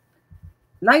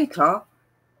 Later,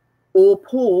 or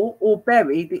pour or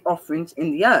bury the offerings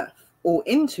in the earth or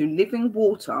into living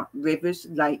water, rivers,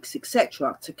 lakes,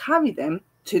 etc., to carry them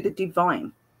to the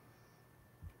divine.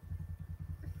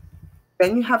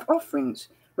 Then you have offerings.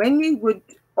 When you would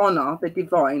honor the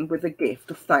divine with a gift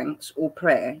of thanks or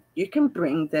prayer, you can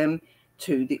bring them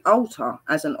to the altar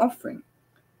as an offering.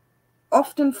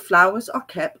 Often flowers are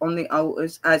kept on the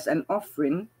altars as an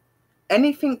offering.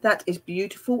 Anything that is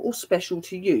beautiful or special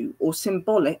to you or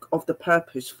symbolic of the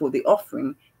purpose for the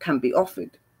offering can be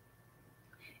offered.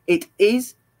 It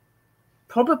is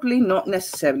probably not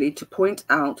necessarily to point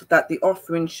out that the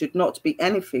offering should not be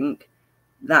anything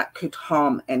that could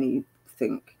harm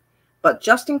anything. But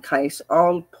just in case,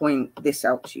 I'll point this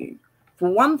out to you. For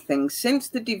one thing, since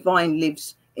the divine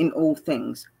lives in all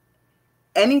things,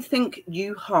 anything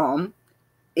you harm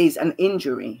is an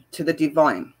injury to the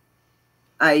divine.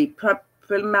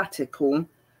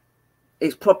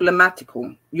 It's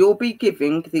problematical. You'll be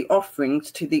giving the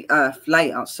offerings to the earth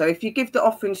later. So if you give the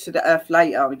offerings to the earth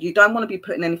later, you don't want to be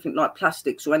putting anything like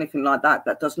plastics or anything like that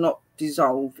that does not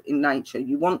dissolve in nature.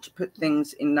 You want to put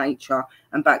things in nature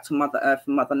and back to Mother Earth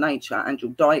and Mother Nature and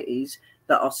your deities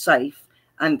that are safe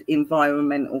and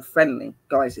environmental friendly.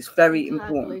 Guys, it's very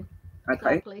important.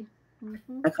 Okay. Exactly.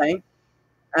 Okay.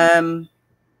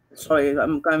 Sorry,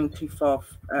 I'm going too far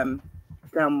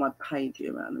down my page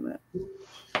here around a minute.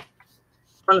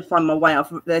 Trying to find my way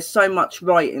off. There's so much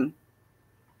writing.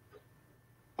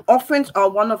 Offerings are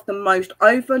one of the most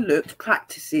overlooked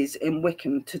practices in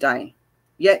Wiccan today,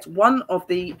 yet one of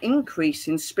the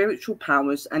increasing spiritual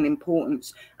powers and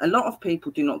importance. A lot of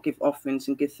people do not give offerings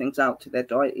and give things out to their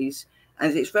deities,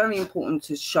 and it's very important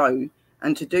to show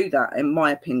and to do that, in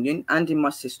my opinion, and in my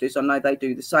sisters. I know they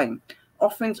do the same.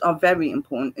 Offerings are very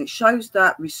important. It shows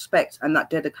that respect and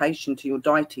that dedication to your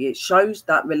deity. It shows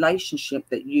that relationship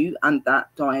that you and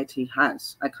that deity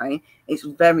has. Okay, it's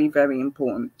very, very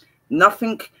important.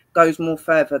 Nothing goes more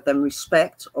further than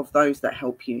respect of those that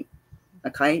help you.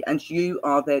 Okay, and you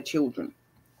are their children.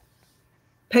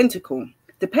 Pentacle.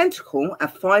 The pentacle, a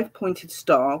 5-pointed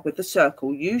star with a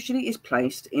circle, usually is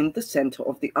placed in the center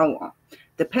of the altar.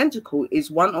 The pentacle is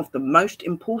one of the most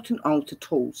important altar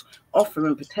tools,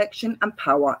 offering protection and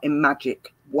power in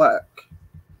magic work.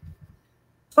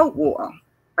 Salt water.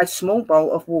 A small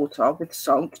bowl of water with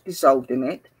salt dissolved in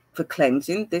it for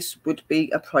cleansing. This would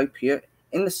be appropriate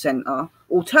in the center.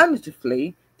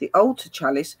 Alternatively, the altar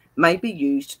chalice may be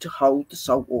used to hold the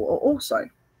salt water also.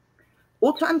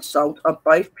 Water and salt are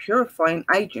both purifying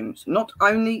agents, not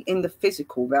only in the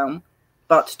physical realm,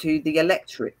 but to the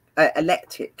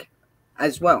electric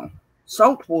as well.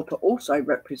 Salt water also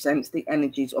represents the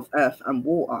energies of earth and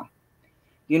water.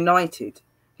 United,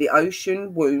 the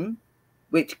ocean womb,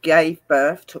 which gave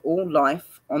birth to all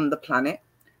life on the planet.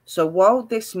 So while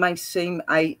this may seem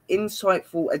an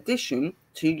insightful addition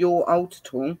to your altar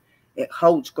tool, it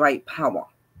holds great power.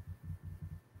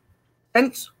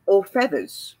 Scents or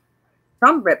feathers.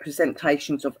 Some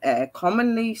representations of air,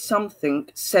 commonly something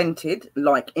scented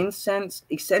like incense,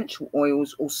 essential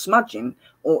oils, or smudging,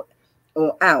 or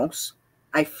else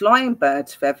a flying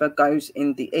bird's feather goes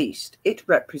in the east. It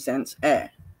represents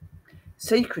air.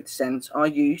 Secret scents are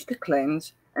used to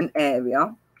cleanse an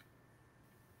area,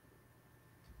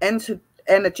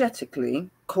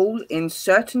 energetically call in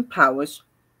certain powers,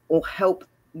 or help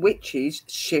witches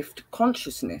shift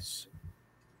consciousness.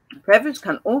 Feathers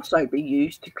can also be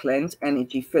used to cleanse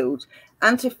energy fields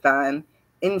and to fan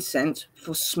incense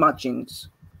for smudgings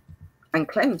and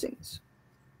cleansings.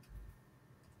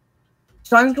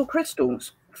 Stones or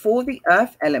crystals. For the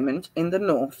earth element in the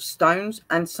north, stones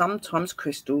and sometimes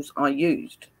crystals are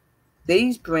used.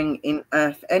 These bring in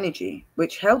earth energy,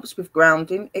 which helps with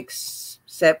grounding,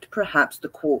 except perhaps the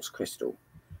quartz crystal.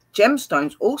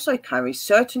 Gemstones also carry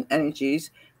certain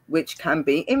energies which can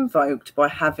be invoked by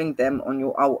having them on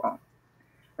your altar.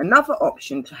 Another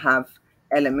option to have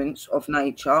elements of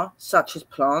nature, such as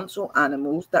plants or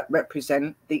animals that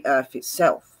represent the earth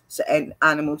itself. So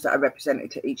animals that are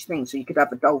represented to each thing. So you could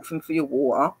have a dolphin for your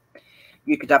water,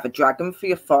 you could have a dragon for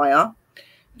your fire,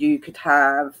 you could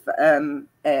have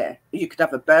air, you could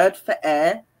have a bird for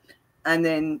air, and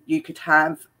then you could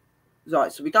have,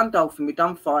 right, so we've done dolphin, we've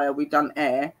done fire, we've done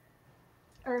air.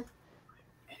 Earth.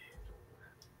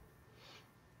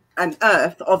 And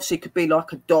earth obviously could be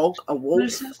like a dog, a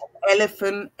wolf, an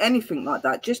elephant, anything like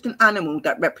that. Just an animal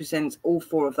that represents all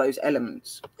four of those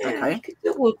elements. Okay. You could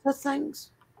do water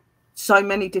things. So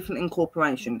many different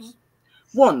incorporations.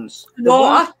 Wands.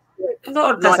 Water.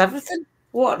 Water does everything.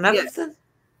 Water and everything. Yeah.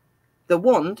 The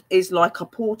wand is like a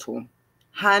portal.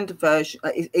 Hand version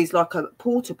is like a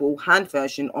portable hand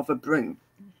version of a broom.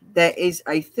 There is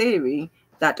a theory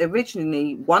that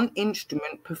originally one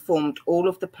instrument performed all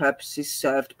of the purposes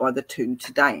served by the two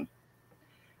today.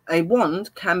 A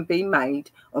wand can be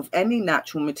made of any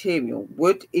natural material.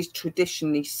 Wood is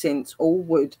traditionally, since all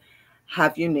wood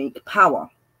have unique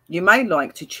power. You may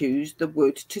like to choose the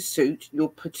wood to suit your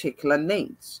particular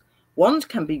needs. Wands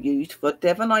can be used for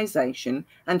divinization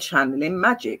and channeling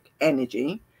magic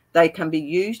energy. They can be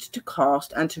used to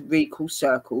cast and to recall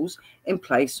circles in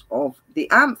place of the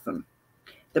anthem.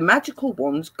 The magical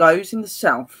wands goes in the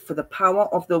south for the power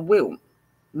of the will,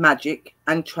 magic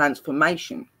and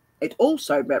transformation. It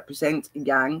also represents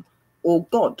yang or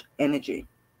God energy.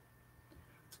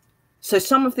 So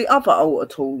some of the other altar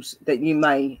tools that you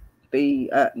may be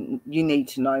you need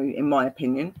to know, in my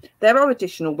opinion, there are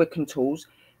additional Wiccan tools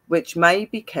which may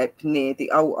be kept near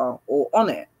the altar or on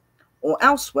it or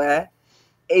elsewhere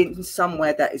in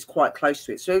somewhere that is quite close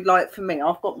to it. So like for me,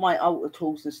 I've got my altar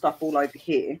tools and stuff all over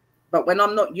here, but when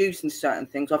I'm not using certain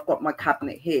things, I've got my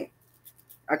cabinet here.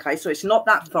 Okay, so it's not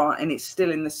that far and it's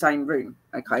still in the same room.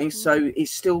 Okay, so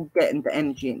it's still getting the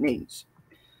energy it needs.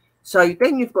 So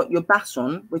then you've got your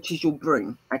baton, which is your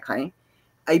broom. Okay,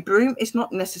 a broom is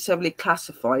not necessarily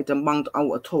classified among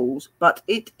altar tools, but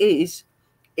it is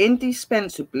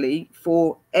indispensably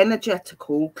for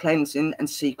energetical cleansing and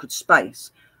secret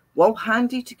space. While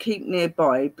handy to keep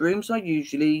nearby, brooms are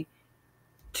usually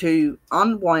to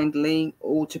unwindly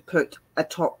or to put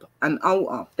atop an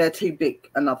altar. They're too big,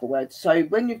 in other words. So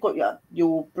when you've got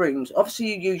your brooms,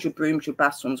 obviously you use your brooms, your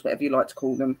batons, whatever you like to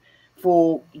call them,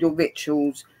 for your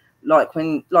rituals. Like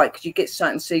when, like you get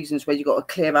certain seasons where you got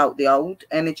to clear out the old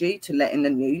energy to let in the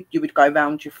new. You would go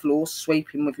around your floor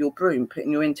sweeping with your broom,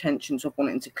 putting your intentions of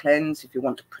wanting to cleanse. If you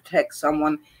want to protect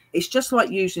someone, it's just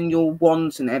like using your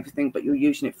wands and everything, but you're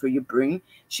using it through your broom.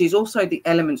 She's also the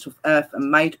elements of earth and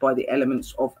made by the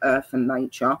elements of earth and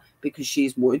nature because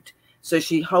she's wood. So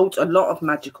she holds a lot of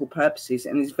magical purposes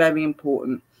and is very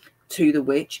important to the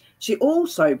witch. She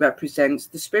also represents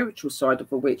the spiritual side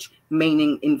of a witch,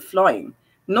 meaning in flying.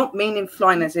 Not meaning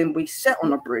flying as in we sit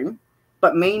on a broom,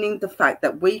 but meaning the fact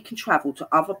that we can travel to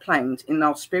other planes in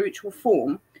our spiritual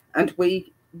form, and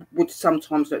we would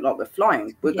sometimes look like we're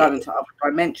flying. We're going to other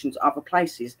dimensions, other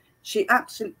places. She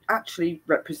actually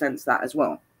represents that as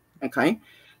well. Okay,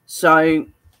 so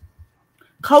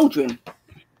cauldron.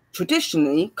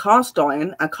 Traditionally, cast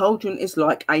iron, a cauldron is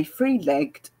like a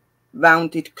three-legged,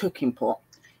 rounded cooking pot.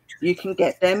 You can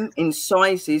get them in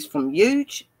sizes from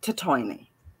huge to tiny.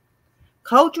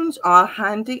 Cauldrons are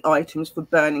handy items for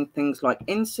burning things like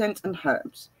incense and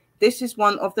herbs. This is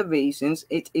one of the reasons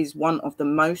it is one of the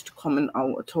most common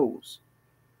altar tools.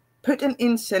 Put an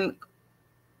incense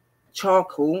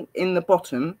charcoal in the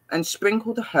bottom and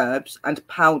sprinkle the herbs and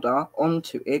powder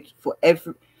onto it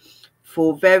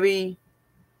for very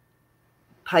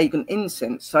pagan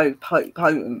incense, so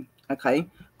potent. Okay,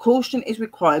 caution is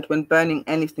required when burning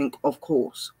anything, of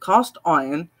course. Cast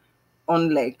iron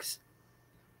on legs,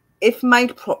 if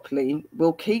made properly,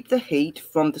 will keep the heat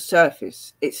from the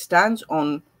surface it stands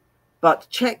on, but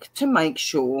check to make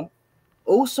sure.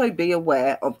 Also be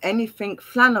aware of anything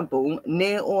flammable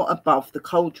near or above the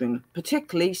cauldron,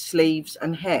 particularly sleeves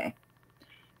and hair.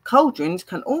 Cauldrons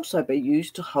can also be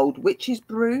used to hold witch's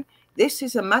brew. This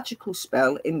is a magical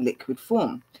spell in liquid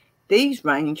form. These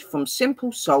range from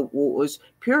simple salt waters,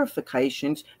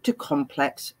 purifications to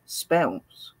complex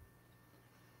spells.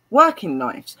 Working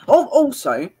knives.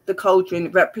 Also, the cauldron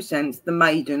represents the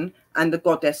maiden and the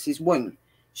goddess's womb.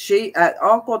 She,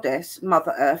 our goddess,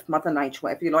 Mother Earth, Mother Nature,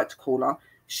 whatever you like to call her,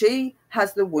 she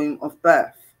has the womb of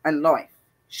birth and life.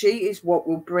 She is what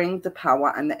will bring the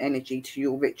power and the energy to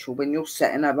your ritual when you're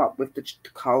setting her up with the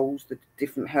coals, the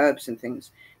different herbs and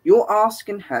things. You're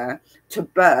asking her to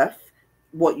birth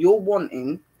what you're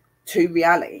wanting to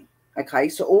reality. Okay,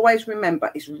 so always remember,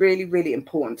 it's really, really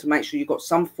important to make sure you've got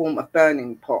some form of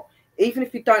burning pot. Even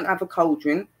if you don't have a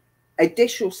cauldron, a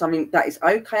dish or something that is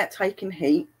okay at taking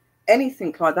heat,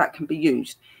 anything like that can be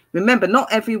used. Remember,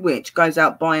 not every witch goes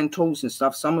out buying tools and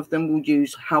stuff. Some of them will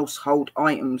use household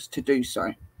items to do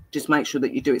so. Just make sure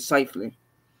that you do it safely.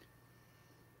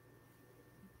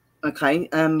 Okay,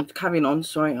 carrying on.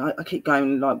 Sorry, I keep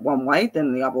going like one way,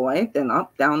 then the other way, then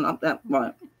up, down, up, down.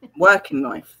 Right. Working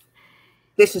knife.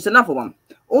 This is another one,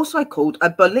 also called a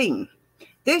boline.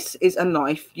 This is a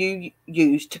knife you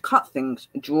use to cut things,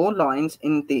 draw lines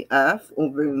in the earth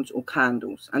or runes or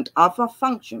candles and other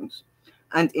functions,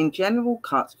 and in general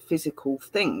cut physical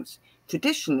things.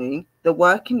 Traditionally, the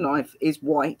working knife is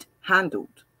white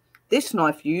handled. This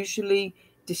knife usually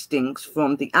distinguishes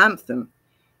from the anthem,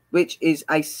 which is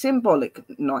a symbolic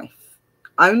knife,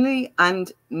 only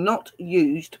and not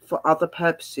used for other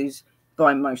purposes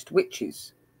by most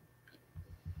witches.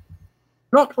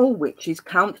 Not all witches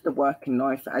count the working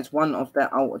knife as one of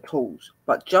their altar tools,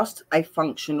 but just a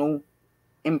functional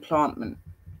implement.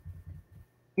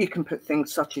 You can put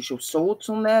things such as your swords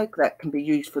on there that can be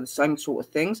used for the same sort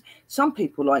of things. Some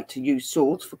people like to use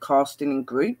swords for casting in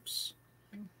groups.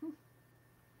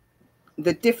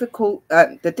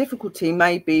 the difficulty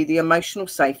may be the emotional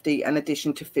safety in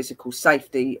addition to physical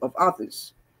safety of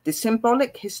others. The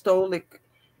symbolic historic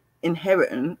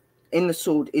inherent in the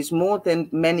sword is more than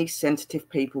many sensitive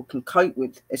people can cope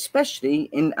with, especially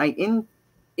in an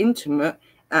intimate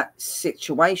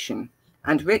situation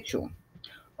and ritual.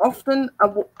 Often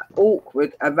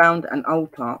awkward around an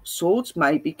altar, swords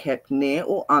may be kept near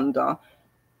or under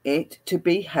it to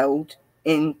be held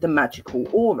in the magical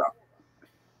aura.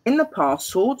 In the past,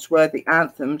 swords were the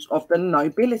anthems of the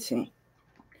nobility,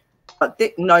 but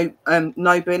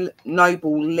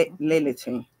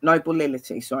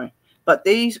nobility, sorry. But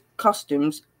these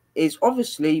customs is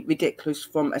obviously ridiculous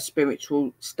from a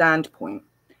spiritual standpoint.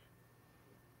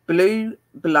 Blue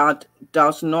blood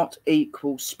does not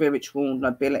equal spiritual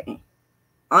nobility.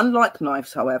 Unlike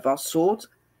knives, however, swords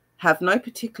have no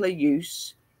particular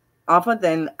use other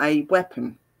than a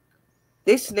weapon.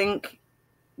 This link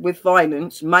with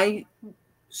violence may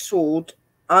sword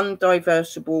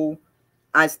undiversible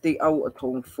as the altar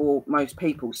tool for most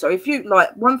people. So if you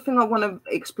like, one thing I want to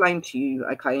explain to you,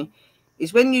 okay,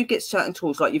 is when you get certain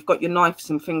tools, like you've got your knives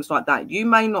and things like that, you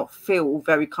may not feel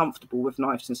very comfortable with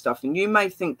knives and stuff, and you may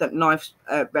think that knives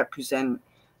represent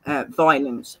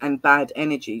violence and bad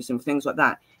energies and things like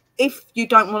that. If you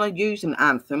don't want to use an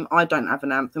anthem, I don't have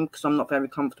an anthem because I'm not very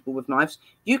comfortable with knives.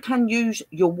 You can use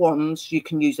your wands, you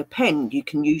can use a pen, you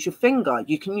can use your finger,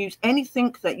 you can use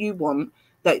anything that you want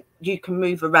that you can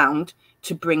move around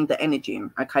to bring the energy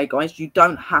in. Okay, guys, you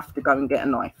don't have to go and get a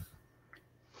knife.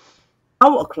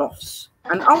 Altar cloths.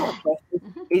 An altar cloth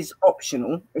is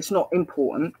optional. It's not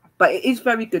important, but it is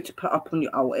very good to put up on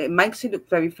your altar. It makes it look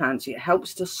very fancy. It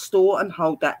helps to store and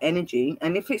hold that energy.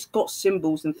 And if it's got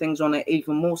symbols and things on it,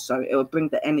 even more so, it will bring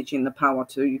the energy and the power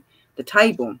to the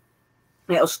table.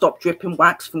 It'll stop dripping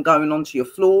wax from going onto your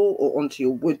floor or onto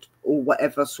your wood or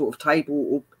whatever sort of table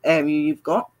or area you've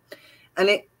got. And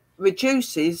it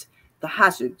reduces the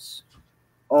hazards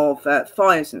of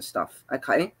fires and stuff,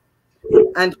 okay?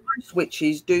 And most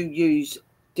witches do use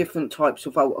different types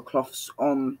of altar cloths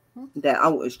on their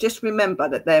altars. Just remember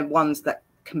that they're ones that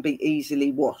can be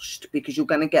easily washed, because you're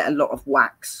going to get a lot of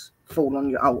wax fall on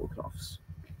your altar cloths.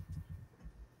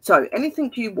 So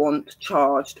anything you want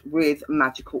charged with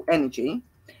magical energy,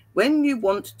 when you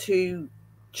want to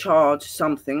charge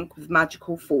something with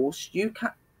magical force, you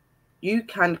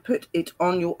can put it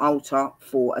on your altar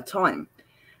for a time.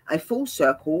 A full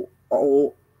circle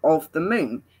or of the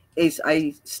moon is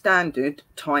a standard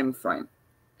time frame.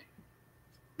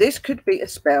 This could be a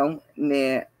spell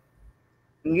near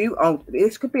new altar.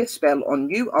 This could be a spell on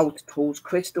new altar tools,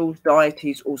 crystals,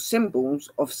 deities, or symbols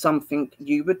of something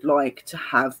you would like to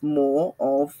have more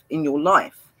of in your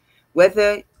life.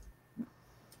 Whatever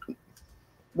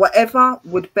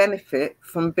would benefit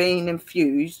from being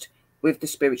infused with the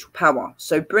spiritual power.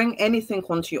 So bring anything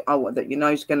onto your altar that you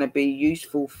know is going to be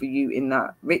useful for you in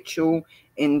that ritual,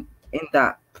 in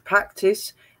that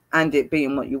practice, and it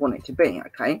being what you want it to be,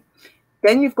 okay?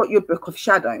 Then you've got your Book of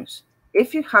Shadows.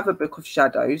 If you have a Book of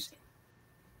Shadows,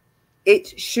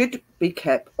 it should be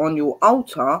kept on your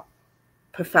altar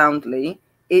profoundly.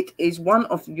 It is one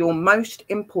of your most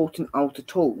important altar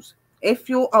tools. If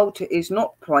your altar is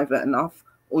not private enough,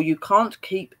 or you can't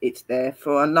keep it there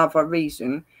for another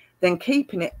reason, then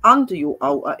keeping it under your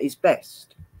altar is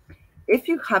best. If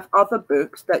you have other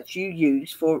books that you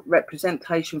use for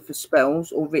representation for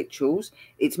spells or rituals,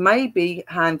 it may be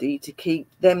handy to keep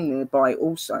them nearby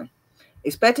also.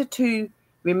 It's better to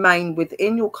remain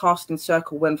within your casting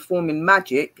circle when forming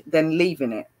magic than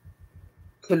leaving it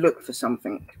to look for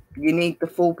something. You need the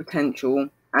full potential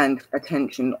and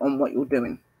attention on what you're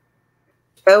doing.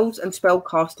 Spells and spell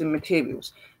casting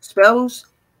materials. Spells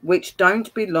which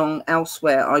don't belong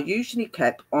elsewhere are usually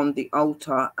kept on the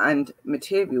altar, and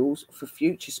materials for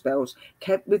future spells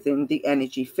kept within the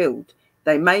energy field.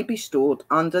 They may be stored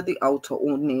under the altar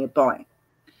or nearby.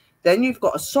 Then you've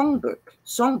got a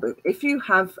songbook. If you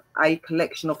have a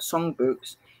collection of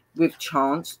songbooks with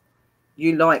chants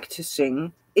you like to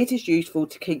sing, it is useful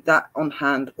to keep that on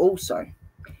hand also.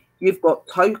 You've got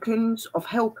tokens of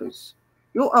helpers.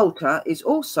 Your altar is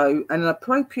also an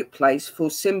appropriate place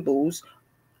for symbols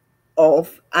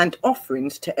of and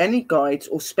offerings to any guides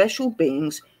or special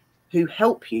beings who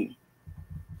help you.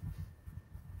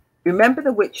 Remember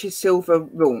the witch's silver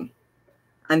rule.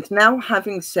 And now,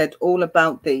 having said all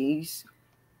about these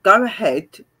go ahead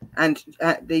and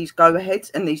these go aheads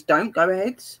and these don't go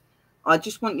aheads, I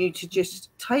just want you to just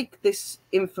take this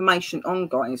information on,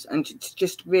 guys, and to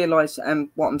just realize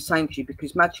what I'm saying to you,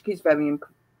 because magic is very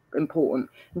important.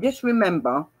 And just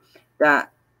remember that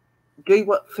do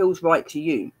what feels right to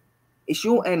you. It's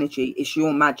your energy, it's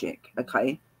your magic,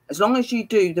 okay? As long as you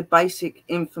do the basic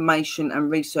information and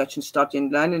research and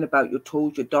studying, learning about your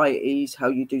tools, your deities, how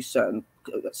you do certain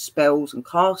spells and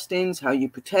castings, how you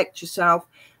protect yourself,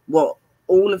 what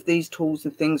all of these tools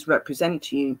and things represent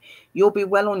to you, you'll be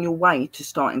well on your way to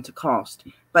starting to cast.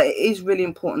 But it is really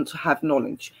important to have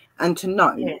knowledge and to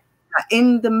know that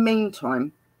in the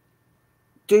meantime,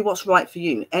 do what's right for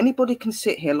you. Anybody can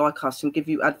sit here like us and give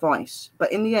you advice, but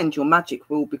in the end, your magic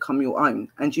will become your own,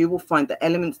 and you will find the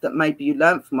elements that maybe you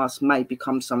learned from us may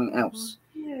become something else.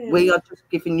 We are just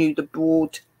giving you the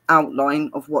broad outline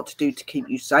of what to do to keep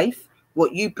you safe.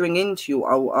 What you bring into your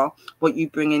altar, what you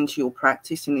bring into your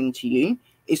practice and into you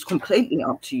is completely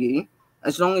up to you,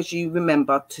 as long as you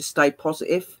remember to stay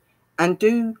positive and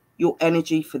do your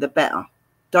energy for the better.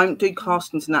 Don't do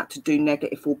castings and that to do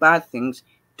negative or bad things.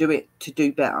 Do it to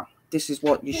do better. This is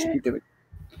what you should be doing.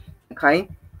 Okay?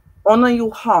 Honor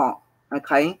your heart,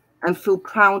 okay? And feel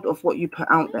proud of what you put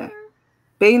out there.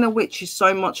 Being a witch is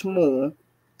so much more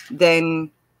than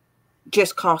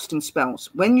just casting spells.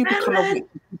 When you become a witch,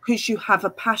 because you have a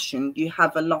passion, you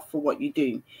have a love for what you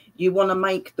do. You want to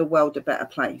make the world a better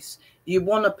place. You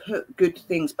want to put good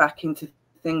things back into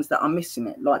things that are missing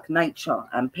it, like nature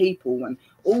and people and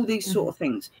all these sort of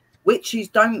things. Witches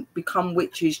don't become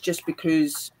witches just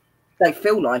because they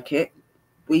feel like it.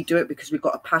 We do it because we've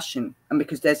got a passion and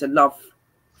because there's a love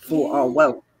for our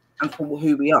world and for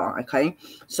who we are, okay?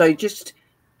 So just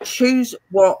choose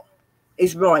what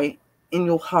is right in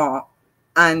your heart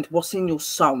and what's in your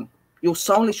soul. Your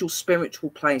soul is your spiritual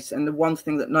place, and the one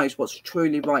thing that knows what's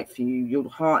truly right for you, your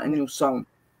heart and your soul.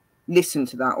 Listen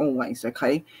to that always,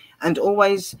 okay? And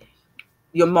always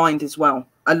your mind as well.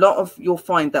 You'll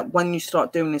find that when you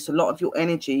start doing this, a lot of your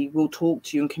energy will talk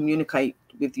to you and communicate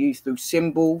with you through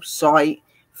symbol, sight,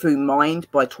 through mind,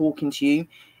 by talking to you.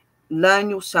 Learn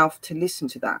yourself to listen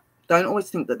to that. Don't always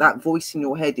think that that voice in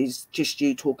your head is just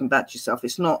you talking back to yourself.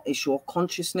 It's not. It's your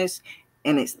consciousness,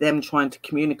 and it's them trying to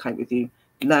communicate with you.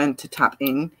 Learn to tap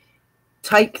in.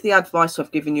 Take the advice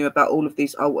I've given you about all of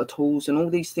these altar tools and all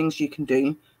these things you can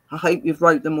do. I hope you've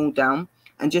wrote them all down.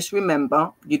 And just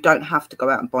remember, you don't have to go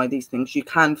out and buy these things. You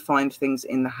can find things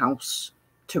in the house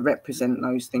to represent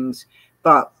those things.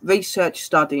 But research,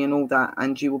 study and all that,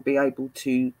 and you will be able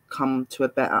to come to a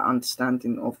better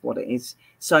understanding of what it is.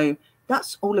 So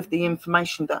that's all of the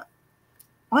information that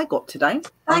I got today.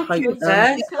 Thank you,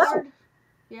 Zaz.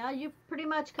 Yeah, you pretty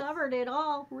much covered it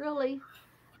all, really.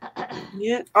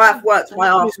 Yeah, I have worked my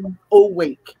ass off all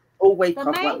week. All week I've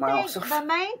worked my ass off. The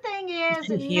main thing is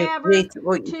You're never great at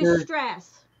what you to do.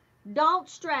 stress. Don't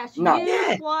stress. No.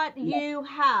 Use what you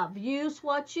have. Use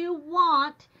what you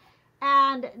want,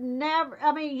 and never.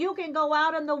 I mean, you can go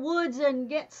out in the woods and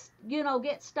get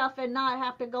stuff and not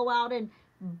have to go out and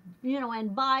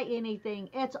and buy anything.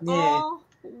 It's all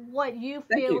what you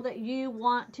feel that you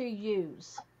want to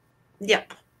use.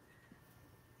 Yep.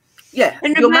 Yeah.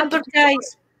 And remember,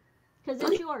 guys, because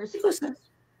it's yours.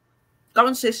 Go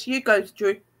on, sis. You go,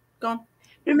 Drew. Go on.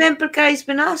 Remember, guys,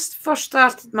 when I first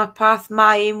started my path,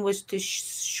 my aim was to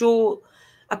show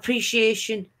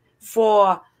appreciation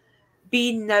for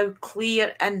being now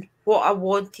clear in what I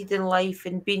wanted in life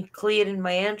and being clear in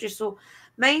my energy. So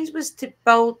mine was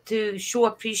to show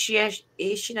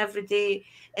appreciation every day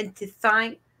and to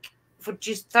thank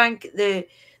the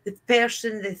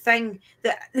person, the thing,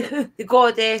 the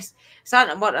goddess,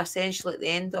 Santa Murta, essentially at the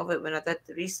end of it when I did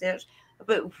the research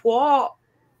about what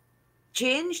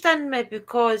changed in me,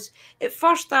 because at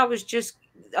first I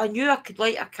knew I could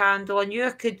light a candle, I knew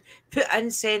I could put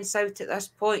incense out at this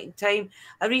point in time.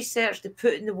 I researched the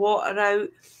putting the water out,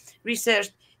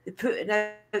 researched the putting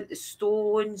out the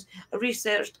stones, I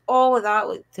researched all of that,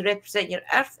 like, to represent your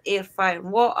earth, air, fire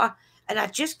and water, and I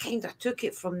just kind of took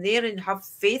it from there and have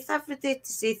faith every day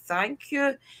to say thank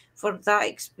you for that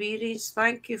experience,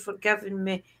 thank you for giving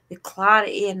me the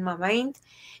clarity in my mind.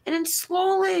 And then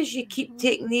slowly as you keep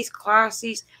taking these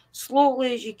classes,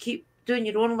 slowly as you keep doing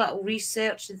your own little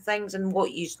research and things and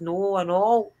what you know and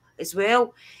all as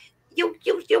well, you'll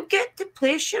get to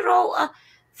place your altar.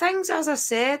 Things, as I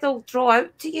said, will draw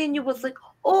out to you and you will think,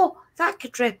 oh, that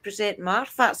could represent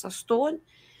Marth, that's a stone.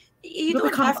 You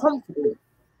don't become confident.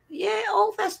 Yeah,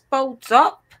 all this builds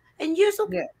up and you'll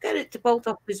get it to build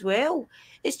up as well.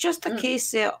 It's just a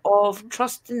case of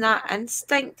trusting that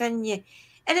instinct in you.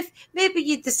 And if maybe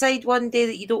you decide one day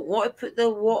that you don't want to put the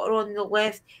water on the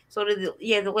left,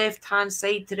 the left-hand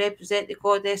side to represent the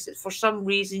goddess, for some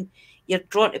reason you're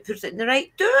drawn to put it in the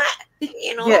right, do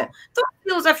it. Don't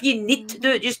feel as if you need to do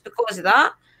it just because of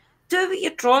that. Do what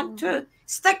you're drawn to.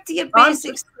 Stick to your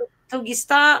basics till you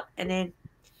start, and then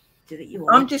do what you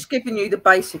I'm want. just giving you the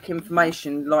basic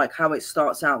information, like how it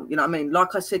starts out. You know what I mean?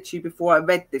 Like I said to you before, I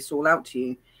read this all out to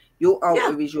you. Your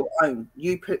altar is your own.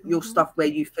 You put your stuff where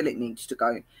you feel it needs to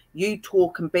go. You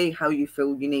talk and be how you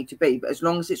feel you need to be, but as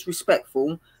long as it's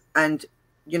respectful and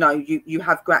you know you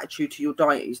have gratitude to your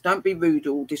deities. Don't be rude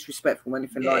or disrespectful or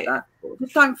anything like that.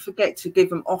 Just don't forget to give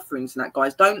them offerings and that,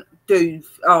 guys. Don't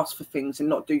ask for things and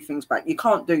not do things back. You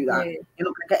can't do that. You're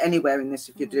not going to get anywhere in this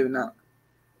if you're doing that.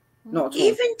 Not at all.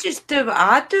 Even just do what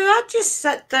I do. I just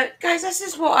sit there, guys. This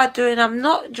is what I do, and I'm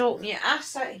not joking you. I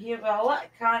sit here with a lit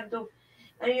candle.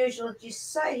 I usually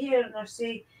just sit here and I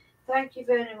say, "Thank you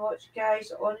very much,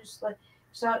 guys. Honestly,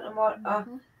 Santa Marta,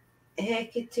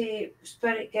 Hecate,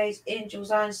 spirit guides, angels,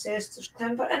 ancestors,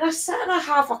 timber." And I sit and I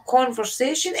have a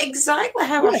conversation exactly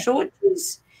how I showed you.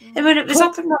 And when it was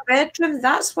up in my bedroom,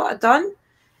 that's what I done.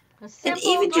 And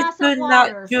even just doing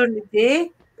that during the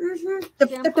day.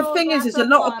 The thing is a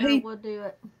lot of people do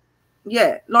it.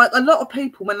 Yeah, like a lot of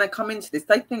people when they come into this,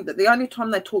 they think that the only time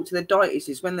they talk to their deities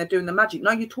is when they're doing the magic. No,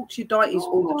 you talk to your deities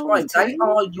all the time. They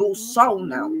are your soul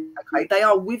now. Okay, they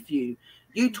are with you.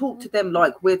 You talk to them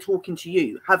like we're talking to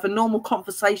you. Have a normal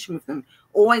conversation with them.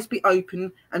 Always be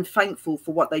open and thankful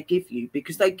for what they give you,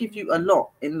 because they give you a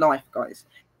lot in life, guys.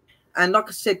 And like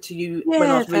I said to you when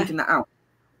I was reading that out,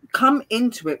 come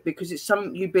into it because it's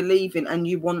something you believe in and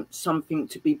you want something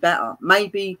to be better.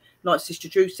 Maybe, like Sister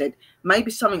Drew said, maybe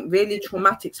something really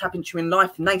traumatic's happened to you in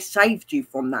life and they saved you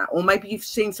from that. Or maybe you've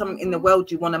seen something in the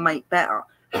world you want to make better.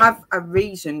 Have a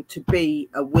reason to be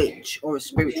a witch or a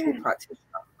spiritual practitioner,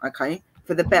 okay?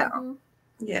 For the better.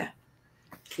 Yeah.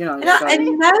 You know,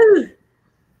 and now,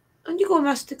 and you go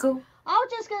mystical. I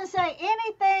was just going to say,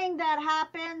 anything that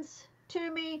happens to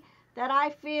me that I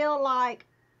feel like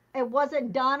it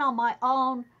wasn't done on my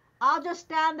own, I'll just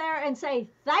stand there and say,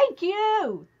 thank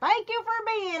you for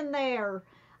being there.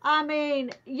 I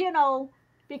mean, you know,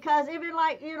 because even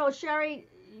like, you know, Sherry,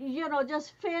 you know,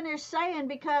 just finished saying,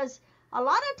 because a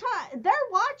lot of times they're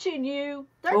watching you,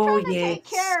 they're trying to take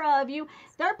care of you,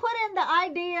 they're putting the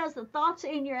ideas, the thoughts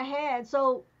in your head,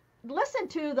 so listen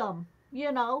to them,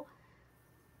 you know.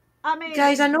 I mean,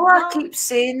 guys, I know I keep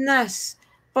saying this,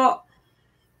 but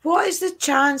what is the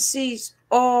chances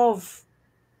of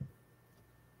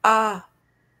a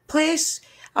place,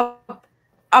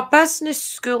 a business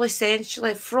school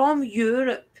essentially from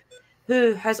Europe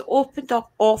who has opened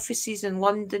up offices in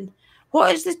London?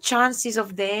 What is the chances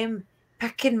of them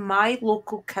picking my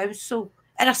local council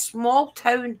in a small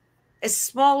town as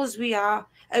small as we are,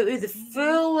 out of the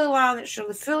full of Lanarkshire,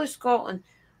 the full of Scotland?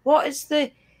 What is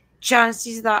the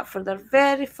chances of that for their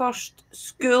very first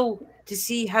school to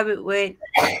see how it went?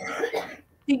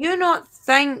 Do you not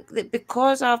think that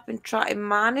because I've been trying to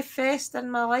manifest in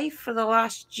my life for the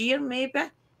last year, maybe,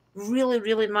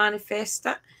 really manifest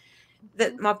it,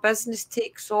 that my business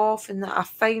takes off and that I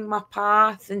find my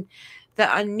path and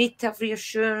that I need to have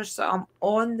reassurance that I'm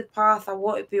on the path I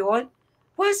want to be on?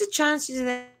 What is the chances of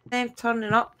them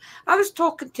turning up? I was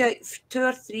talking to 2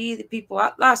 or 3 of the people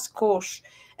at last course,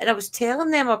 and I was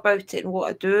telling them about it and what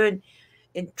I do,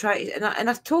 and try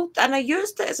to, and I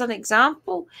used it as an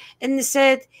example, and they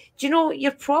said, do you know,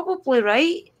 you're probably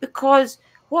right, because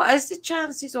what is the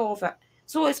chances of it?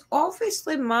 So it's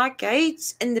obviously my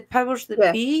guides and the powers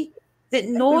that be that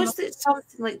knows that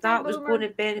something like that was going to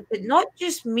benefit not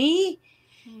just me,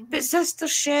 but Sister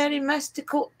Sherry,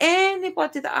 Mystical,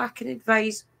 anybody that I can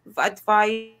advise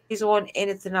on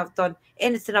anything I've done,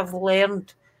 anything I've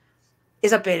learned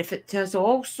is a benefit to us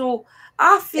all. So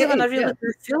I feel, and I really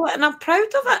do feel it, and I'm proud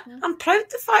of it. I'm proud of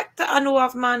the fact that I know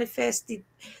I've manifested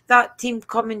that team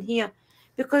coming here,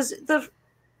 because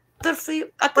they're free.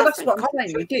 Well, that's what I'm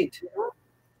saying. You did.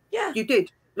 Yeah, you did.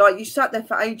 Like, you sat there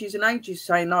for ages and ages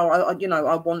saying, "Oh,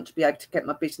 I want to be able to get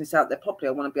my business out there properly.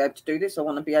 I want to be able to do this. I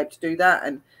want to be able to do that."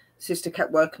 And Sister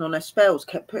kept working on her spells,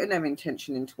 kept putting their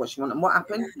intention into what she wanted. And what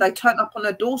happened? They turned up on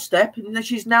her doorstep, and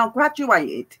she's now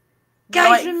graduated.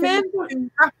 Guys, remember,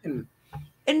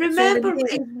 and remember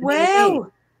as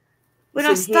well, when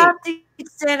I started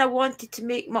saying I wanted to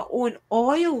make my own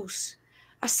oils,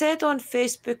 I said on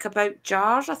Facebook about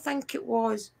jars, I think it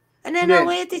was, and then a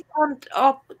lady turned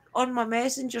up on my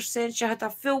messenger saying she had a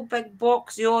full big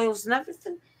box of oils and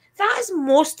everything. That is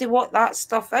mostly what that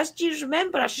stuff is. Do you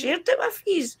remember I shared it with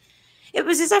you? It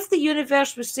was as if the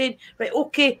universe was saying, right,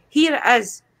 okay, here it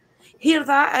is. Here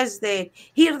that is then.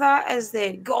 Here that is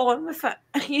then. Go on with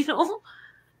it, you know?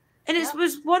 And it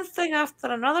was one thing after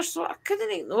another, so I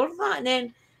couldn't ignore that. And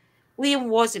then Liam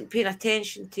wasn't paying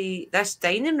attention to this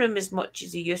dining room as much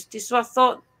as he used to, so I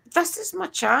thought, this is my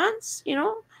chance, you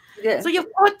know? Yeah. So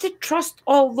you've got to trust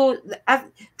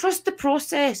trust the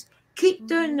process. Keep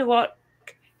doing the work.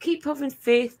 keep having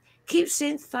faith, keep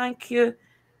saying thank you,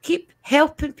 keep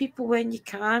helping people when you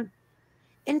can,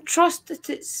 and trust that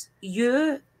it's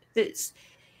you that's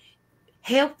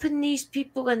helping these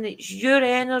people, and it's your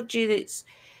energy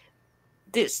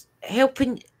that's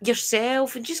helping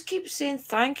yourself, and just keep saying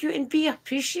thank you and be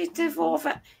appreciative of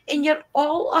it. And your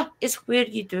altar is where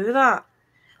you do that,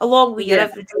 along with your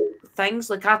everyday things.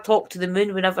 Like, I talk to the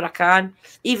moon whenever I can,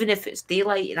 even if it's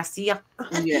daylight and I see her.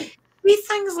 Yeah. Be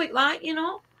things like that, you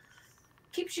know,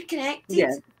 keeps you connected.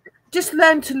 Yeah. Just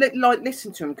learn to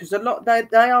listen to them, because a lot they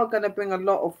are going to bring a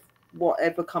lot of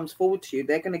whatever comes forward to you.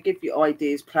 They're going to give you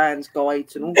ideas, plans,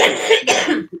 guides, and all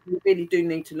sorts. You really do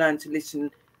need to learn to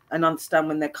listen and understand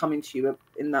when they're coming to you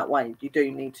in that way. You do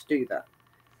need to do that.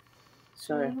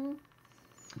 So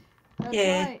That's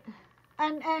right.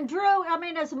 And Drew, I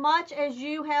mean, as much as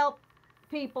you help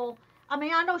people, I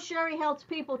mean, I know Sherry helps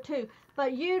people too,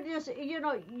 but you just, you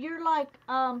know, you're like,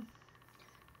 I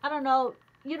don't know,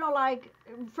 you know, like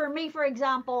for me, for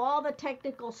example, all the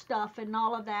technical stuff and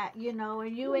all of that, you know,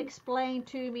 and you explain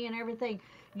to me and everything.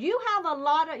 You have a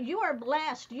lot of, you are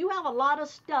blessed. You have a lot of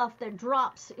stuff that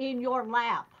drops in your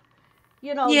lap.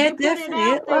 You know, you put it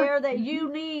out there that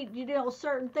you need, you know,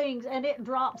 certain things, and it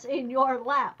drops in your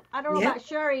lap. I don't know about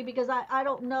Sherry, because I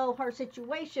don't know her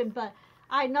situation, but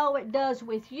I know it does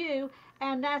with you,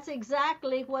 and that's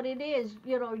exactly what it is.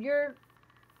 You know, you're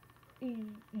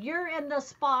in the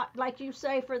spot, like you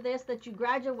say, for this that you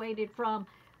graduated from.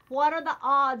 What are the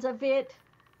odds of it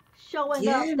showing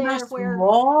up there where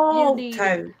you need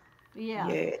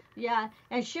it? Yeah.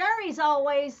 And Sherry's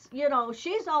always, you know,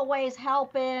 she's always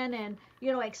helping and,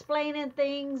 you know, explaining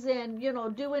things and, you know,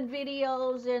 doing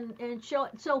videos and show.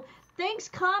 So things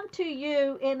come to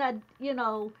you in a, you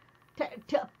know,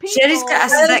 to people. Sherry's got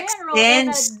a sixth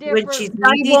sense when she's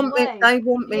They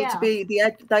want me to be the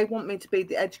educator. They want me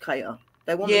to educate.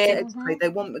 They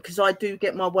want me, because I do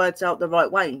get my words out the right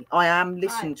way. I am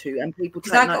listened to, and people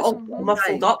take notes. All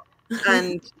muffled up.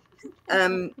 And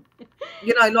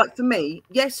you know, like for me,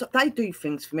 yes, they do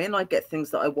things for me, and I get things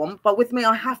that I want. But with me,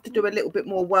 I have to do a little bit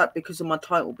more work because of my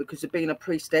title. Because of being a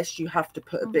priestess, you have to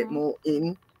put a bit more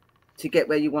in to get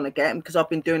where you want to get. And because I've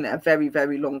been doing it a very,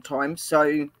 very long time,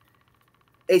 so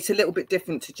it's a little bit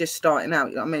different to just starting out.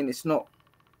 You know what I mean? It's not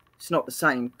the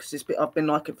same, because I've been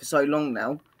like it for so long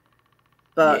now.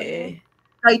 But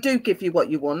they do give you what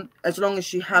you want, as long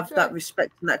as you have that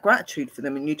respect and that gratitude for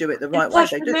them, and you do it the right way.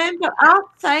 Remember, I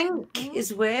think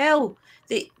as well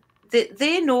that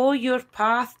they know your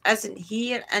path isn't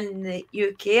here in the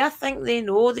UK. I think they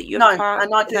know that your path.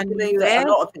 And I do believe that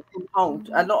a lot of it's on hold.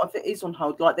 A lot of it is on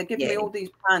hold. Like, they give me all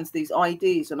these plans, these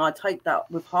ideas, and I take that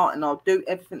with heart, and I'll do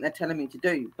everything they're telling me to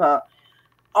do. But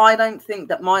I don't think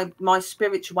that my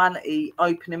spirituality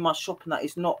opening my shop and that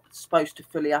is not supposed to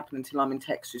fully happen until I'm in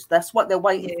Texas. That's what they're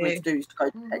waiting for me to do, is to go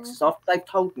to Texas. They've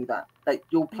told me that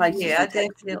your place is in I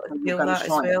Texas, definitely feel that as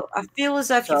well. I feel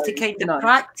as if you have to kind of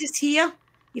practice here.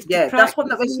 That's what.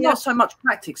 It's not so much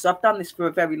practice. I've done this for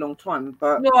a very long time,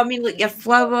 but no, I mean, like your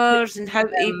flowers and how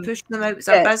to push them out as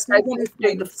a business. They want me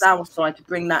to do the flower side, to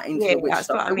bring that into the witch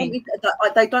stuff. What I mean.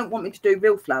 They don't want me to do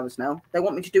real flowers now. They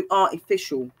want me to do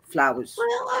artificial flowers.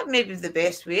 Well, that may be the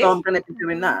best way. So I'm going to be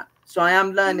doing that. So I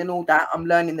am learning all that. I'm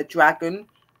learning the dragon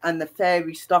and the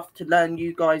fairy stuff to learn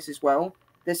you guys as well.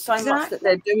 There's so much that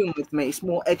they're doing with me. It's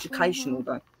more educational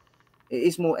though. It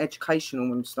is more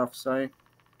educational and stuff. So.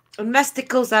 And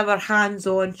Mystical's our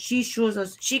hands-on. She shows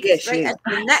us. She gets right into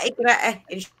the nitty-gritty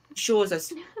and shows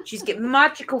us. She's got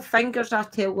magical fingers, I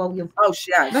tell William. Oh,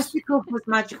 she has. Mystical with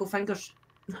magical fingers.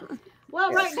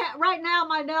 Well, right now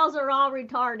my nails are all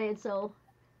retarded, so.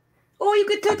 Oh, you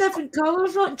got 2 different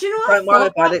colours on. Do you know? Don't worry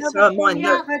about it. So mine.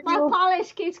 Yeah, my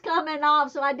polish keeps coming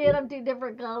off, so I did them 2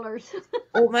 different colours.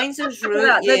 Oh, mine's is rude.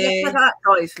 Look at that,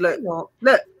 guys.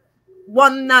 Look.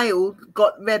 One nail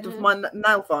got rid of my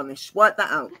nail varnish. Wipe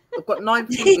that out. I've got 9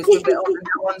 fingers with it on, and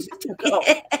that one's took it off.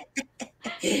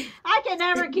 I can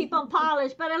never keep them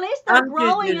polished, but at least they're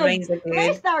growing. At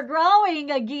least they're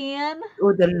growing again.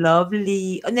 Oh, they're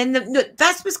lovely. And then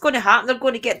that's what's going to happen. They're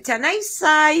going to get to a nice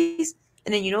size,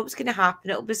 and then you know what's going to happen.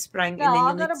 It'll be spring, and then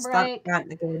you'll need to start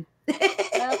planting again.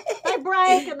 They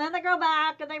break, and then they grow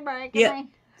back, and they break, and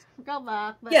they go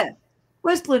back. But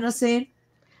what's Luna saying?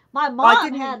 My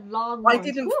mom had long ones. I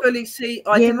didn't fully see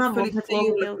all of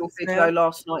your video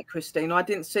last night, Christine. I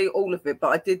didn't see all of it,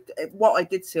 but what I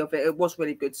did see of it, it was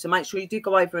really good. So make sure you do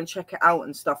go over and check it out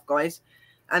and stuff, guys.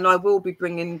 And I will be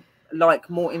bringing like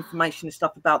more information and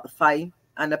stuff about the Fae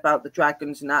and about the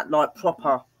dragons and that, like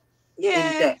proper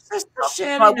in-depth stuff.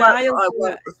 I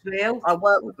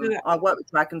work with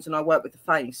dragons and I work with the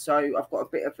Fae, so I've got a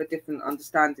bit of a different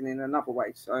understanding in another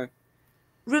way. So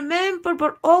remember,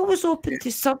 we're always open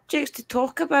to subjects to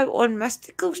talk about on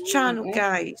Mystical's channel,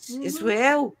 guys, as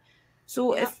well.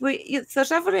 So if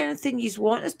there's ever anything you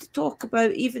want us to talk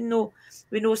about, even though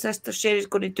we know Sister Sherry's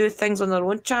going to do things on her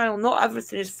own channel, not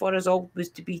everything is for us always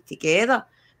to be together.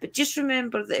 But just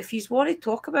remember that if you want to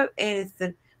talk about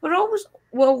anything, we're always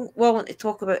willing to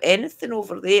talk about anything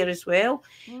over there as well.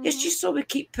 It's just so we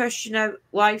keep pushing out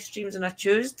live streams on a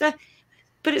Tuesday.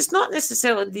 But it's not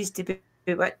necessarily needs to be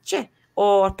witchy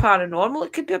or paranormal.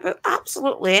 It could be about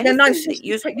absolutely anything. Yeah, no, that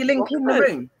you put your link in the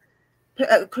room.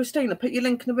 Christina, put your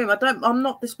link in the room. I'm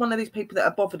not one of these people that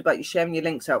are bothered about you sharing your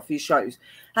links out for your shows.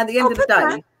 At the end of the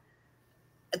day,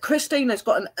 Christina's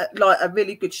got a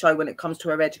really good show when it comes to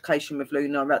her education with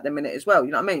Luna at the minute as well.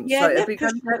 You know what I mean? Yeah, so it'd be good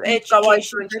to go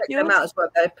over and check them out as well.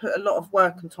 They put a lot of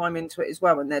work and time into it as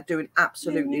well, and they're doing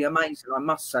absolutely amazing. I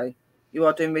must say, you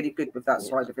are doing really good with that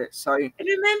side of it. So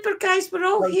remember, guys, we're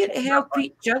all here to help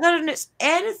each other, and it's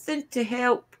anything to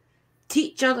help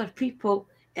teach other people.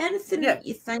 Anything that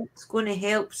you think is going to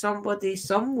help somebody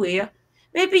somewhere.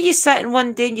 Maybe you sit in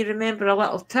one day and you remember a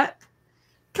little tip.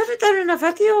 Put it down in a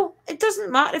video. It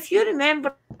doesn't matter if you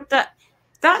remember that.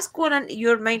 That's going into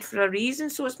your mind for a reason.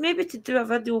 So it's maybe to do a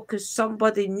video because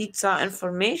somebody needs that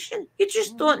information. You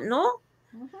just don't know.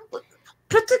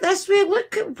 Put it this way.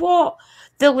 Look at what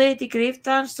the Lady Grave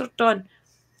Dancer done.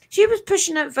 She was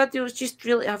pushing out videos just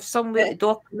really to have somewhere to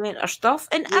document her stuff.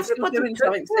 And everybody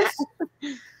took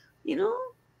it. You know?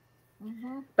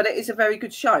 But it is a very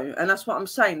good show, and that's what I'm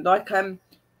saying. Like,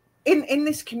 in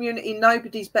this community,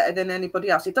 nobody's better than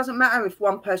anybody else. It doesn't matter if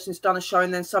one person's done a show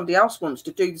and then somebody else wants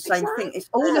to do the same thing. It's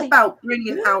all about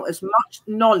bringing out as much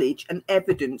knowledge and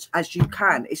evidence as you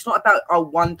can. It's not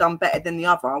about one done better than the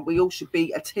other. We all should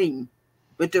be a team.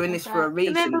 We're doing this for a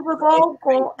reason. Remember, we've all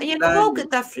got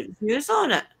different views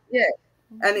on it. Yeah,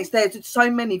 and there's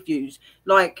so many views.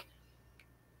 Like,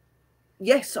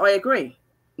 yes, I agree.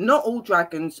 Not all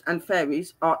dragons and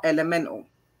fairies are elemental,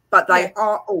 but they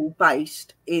are all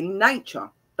based in nature.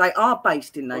 They are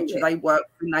based in nature. They work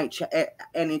through nature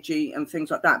energy and things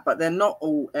like that, but they're not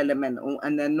all elemental,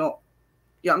 and they're not,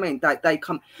 you know what I mean? They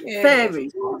come,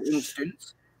 fairies, for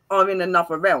instance, are in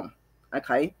another realm,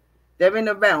 okay? They're in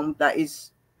a realm that is,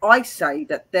 I say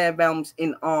that their realms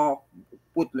in our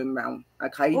woodland realm,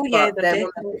 okay? But they're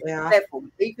on a level.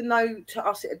 Even though to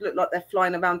us it'd look like they're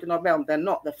flying around in our realm, they're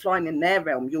not. They're flying in their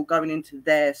realm. You're going into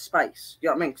their space. You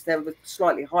know what I mean? Because they're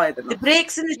slightly higher than us. The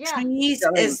breaks in the trees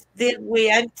is their way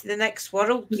into the next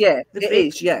world. Yeah, it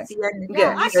is. Yeah,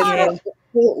 there's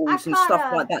portals and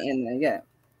stuff like that in there. Yeah,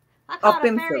 I caught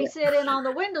a fairy sitting on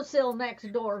the windowsill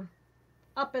next door,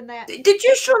 up in that. Did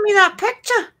you show me that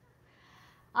picture?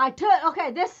 I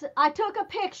took a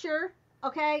picture.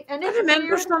 Okay, and I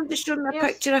remember somebody showed me a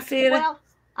picture of fairy. Well,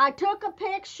 I took a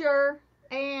picture,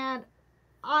 and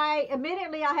I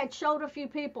had showed a few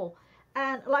people,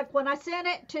 and like when I sent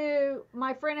it to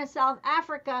my friend in South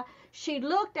Africa, she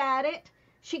looked at it,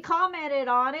 she commented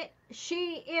on it,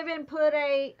 she even put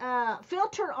a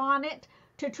filter on it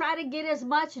to try to get as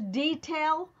much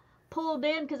detail pulled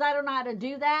in, because I don't know how to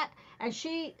do that, and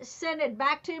she sent it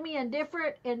back to me in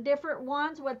different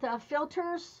ones with the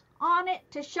filters on it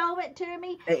to show it to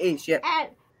me. It is, yeah.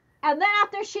 And then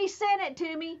after she sent it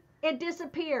to me, it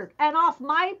disappeared. And off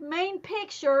my main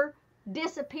picture,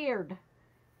 disappeared.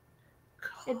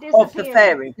 It disappeared. Of the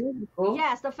fairy?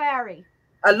 Yes, the fairy.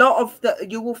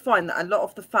 You will find that a lot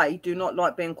of the fae do not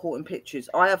like being caught in pictures.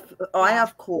 I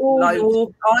have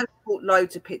caught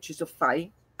loads of pictures of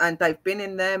fae, and they've been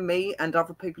in there, me and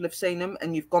other people have seen them,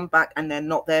 and you've gone back and they're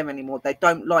not there anymore. They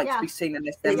don't like to be seen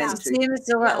unless they're meant to. Same as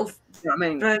the little, you know what I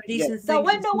mean? The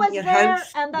window was there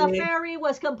and the fairy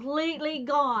was completely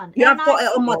gone. You have got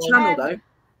it on my channel though.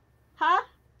 Huh?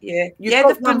 Yeah. You've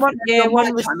got one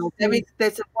on my channel.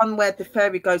 There's a one where the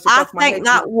fairy goes above my head. I think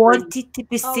that wanted to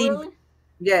be seen. Really?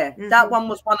 Yeah, that one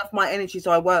was one of my energies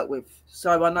I work with,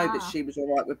 so I know that she was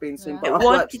all right with being seen. But it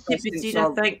wanted to be seen, I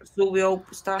think, so we all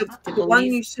started to believe. The one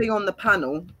you see on the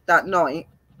panel that night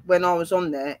when I was on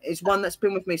there is one that's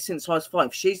been with me since I was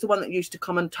 5. She's the one that used to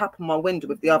come and tap on my window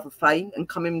with the other fae and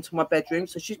come into my bedroom.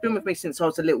 So she's been with me since I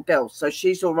was a little girl. So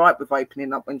she's all right with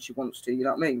opening up when she wants to, you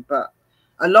know what I mean? But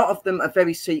a lot of them are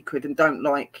very secret and don't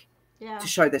like to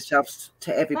show themselves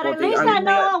to everybody. But at least I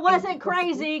know I wasn't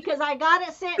crazy, because I got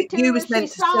it sent to her. She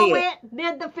saw it,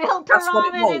 did the filter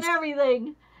on it and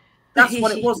everything. That's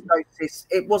what it was, though, sis.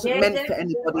 It wasn't meant for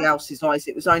anybody else's eyes.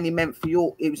 It was only meant for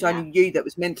your. It was only you that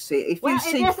was meant to see it. If you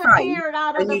see fae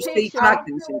and you see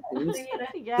dragons and things,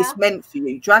 it's meant for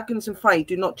you. Dragons and fae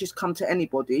do not just come to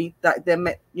anybody. That they're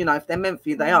meant. You know, if they're meant for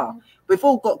you, they are. We've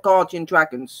all got guardian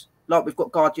dragons. Like we've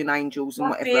got guardian angels and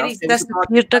My whatever else. fairy's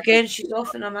disappeared again. She's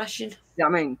off in a mission. Yeah, I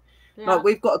mean, Yeah. like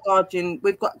we've got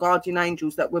guardian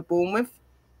angels that we're born with.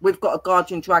 We've got a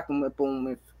guardian dragon we're born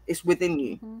with. It's within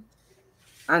you. Mm-hmm.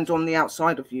 And on the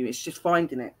outside of you. It's just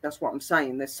finding it. That's what I'm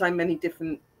saying. There's so many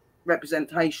different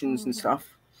representations and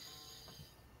stuff.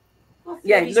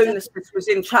 Yeah, Luna's was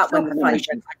in chat when the face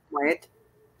went back to my head.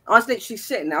 I was literally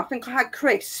sitting there. I think I had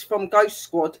Chris from Ghost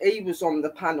Squad. He was on the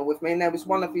panel with me, and there was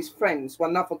one of his friends,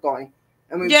 one other guy.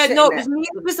 And we were it was me.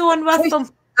 It was the one with them.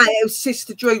 And it was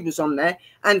Sister Drew was on there,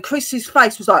 and Chris's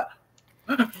face was like.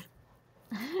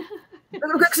 It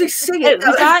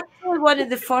was actually one of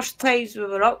the first times we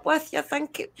were up with you. I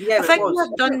think we had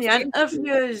done the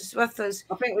interviews with us.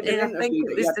 I think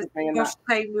it was the first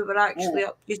time we were actually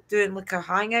up just doing like a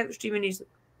hangout stream, and he's like,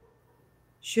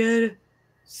 Sherry,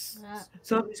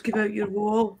 something's come out your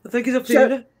wall. I think it's a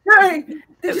fairy. Hey,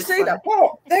 did you see that?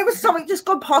 What? There was something just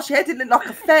gone past your head. It looked like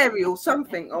a fairy or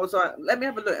something. I was like, let me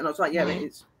have a look. And I was like, yeah, it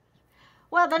is.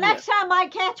 Well, the next time I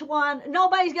catch one,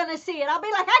 nobody's going to see it. I'll be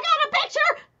like, I got a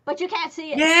picture, but you can't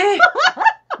see it. Yeah.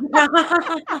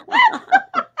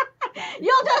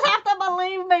 You'll just have to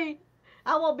believe me.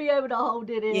 I won't be able to hold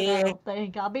it in, I don't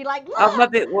think. I'll be like, look.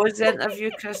 Maybe it was the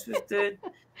interview Chris was doing.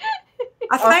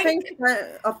 I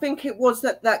think it was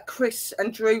that Chris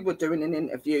and Drew were doing an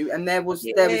interview, and there was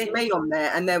me on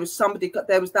there, and there was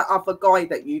that other guy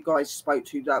that you guys spoke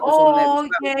to that was on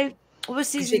there. Oh, yeah.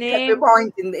 What's his name?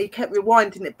 He kept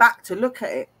rewinding it back to look at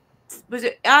it.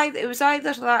 It was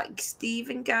either that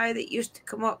Stephen guy that used to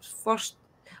come up first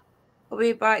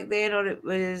way back then, or it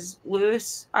was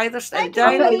Lewis. It was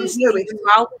Lewis.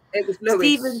 It was Lewis.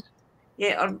 Stephen,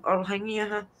 or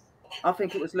Hingy. I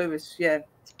think it was Lewis. Yeah.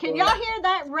 Can y'all hear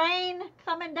that rain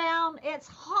coming down? It's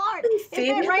hard. It's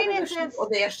been raining since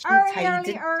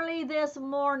early this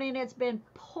morning. It's been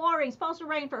pouring. It's supposed to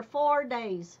rain for 4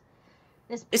 days.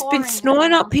 It's been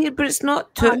snowing up here, but it's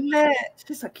not too. It's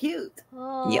just so cute.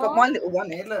 Oh. Yeah, got my little one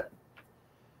here. Look.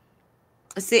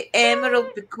 It's the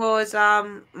emerald because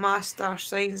my star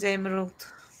sign's emerald,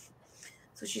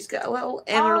 so she's got a little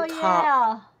emerald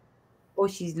heart. Oh,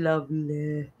 she's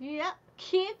lovely. Yep,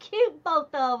 cute,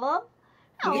 both of them.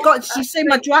 Have you seen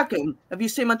my dragon? Have you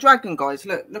seen my dragon, guys?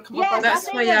 Look at my dragon. That's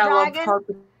why I love her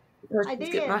because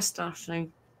she's got my star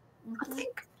sign.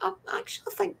 I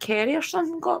actually think Kerry or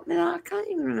something got me that. I can't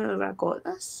even remember where I got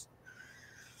this.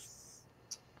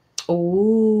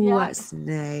 Oh, that's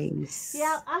nice.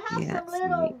 Yeah, I have some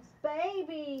little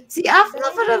baby. See, I've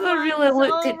never ever really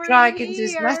looked at dragons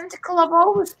as mystical. I've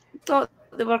always thought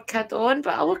they were kid on,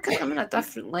 but I look at them in a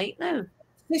different light now.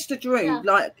 Mr. Drew,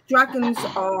 like dragons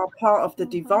are part of the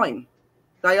divine.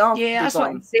 They are. Yeah, that's what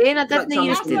I'm saying. I didn't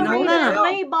used to know that.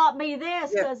 Lee bought me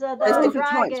this because of the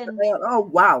dragon. Oh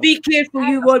wow! Be careful,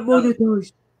 you want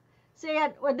monetized. See,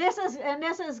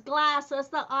 this is glass. That's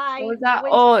the eye.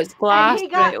 Oh, it's glass.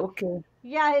 Right, okay.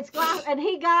 Yeah, it's glass, and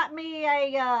he got me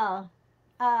a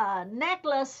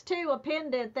necklace too, a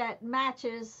pendant that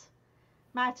matches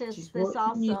this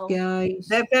also. Guys.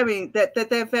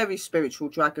 They're very spiritual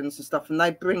dragons and stuff, and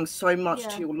they bring so much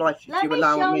to your life if you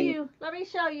allow them. Let me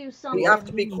show you something. You have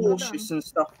to be cautious and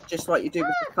stuff, just like you do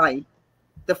with the fae.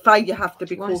 The fae you have to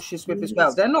be cautious with as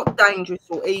well. They're not dangerous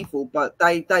or evil, but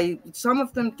they some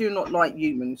of them do not like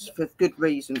humans for good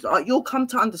reasons. You'll come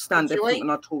to understand everything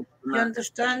when I talk to them. You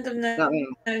understand them now?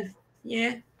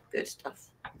 Yeah, good stuff.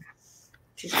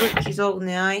 She's all in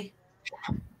the eye.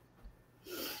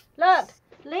 Look,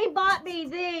 Lee bought me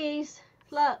these.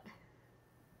 Look.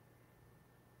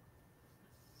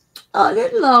 Oh,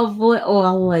 they're lovely. Oh,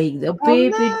 I like the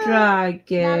baby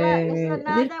dragon.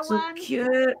 They're so one. cute.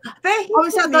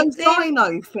 Is that those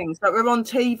dino things that were on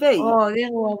TV? Oh, they're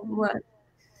lovely.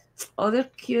 Oh, they're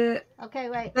cute. Okay,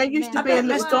 wait. There used to be a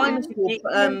little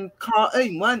dinosaur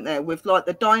cartoon, weren't there, with like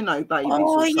the dino babies?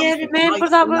 Oh, yeah, remember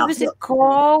that? What was it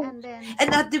called? And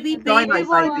that the wee baby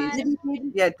babies.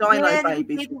 Yeah, dino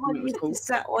babies.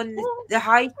 Sit on the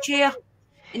high chair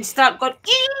and start going.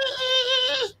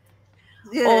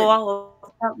 Yeah. Oh, I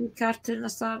love that wee cartoon. I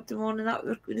started the morning that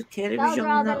we were going to carry. Those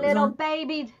are the little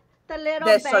baby. The little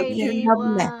baby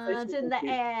ones in the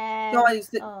air. Guys,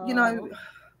 you know.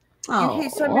 You hear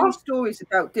so many stories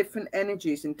about different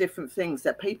energies and different things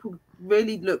that people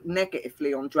really look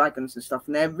negatively on dragons and stuff,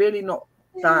 and they're really not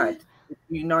bad if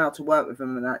you know how to work with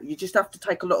them and that. You just have to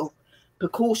take a lot of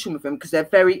precaution with them because they're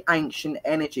very ancient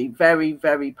energy, very,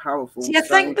 very powerful. See, I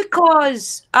think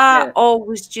because I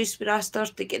always just when I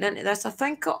started getting into this, I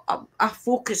think I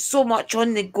focus so much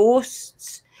on the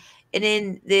ghosts and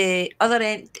then the other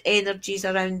energies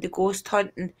around the ghost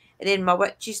hunting. And then my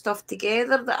witchy stuff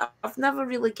together that I've never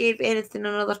really gave anything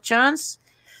another chance.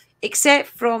 except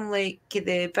from like the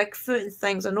Bigfoot and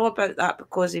things. I know about that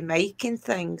because of Mike and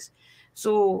things.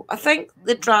 So I think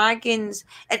the dragons,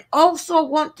 and also I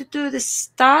want to do the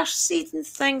starseed and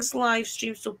things live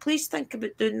stream. So please think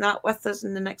about doing that with us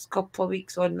in the next couple of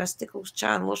weeks on Mystical's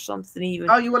channel or something even.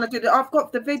 Oh, you want to do that? I've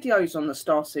got the videos on the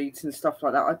starseeds and stuff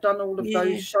like that. I've done all of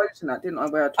those shows and that, didn't I?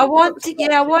 Where I want to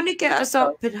get us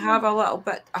up and have a little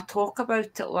bit a talk about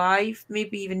it live.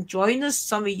 Maybe even join us.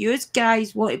 Some of you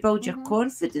guys want to build your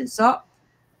confidence up.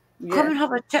 Yeah. Come and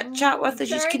have a chit chat with us.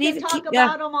 You can even talk keep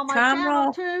about your them on my camera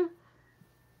channel too.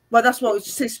 Well, that's what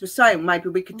Sis was saying. Maybe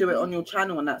we could do it on your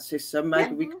channel and that, Sis. So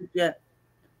maybe we could, Yeah,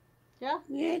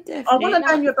 definitely. I want to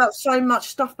know you about so much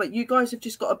stuff, but you guys have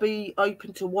just got to be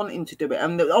open to wanting to do it.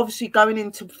 And obviously going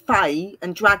into Fae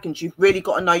and Dragons, you've really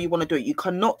got to know you want to do it. You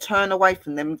cannot turn away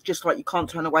from them, just like you can't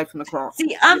turn away from the craft.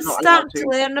 See, I'm starting to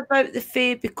learn about the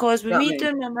Fae because with me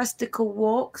doing my mystical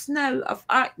walks now, I've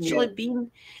actually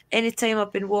been, anytime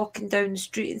I've been walking down the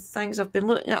street and things, I've been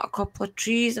looking at a couple of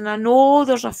trees and I know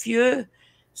there's a few.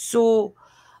 So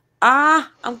I'm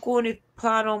going to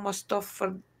plan all my stuff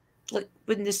for like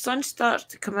when the sun starts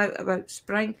to come out about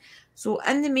spring. So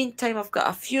in the meantime, I've got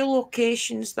a few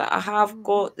locations that I have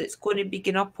got that's going to be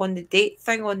going up on the date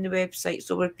thing on the website,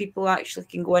 so where people actually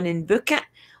can go in and book it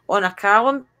on a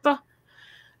calendar.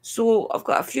 So I've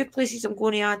got a few places I'm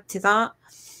going to add to that.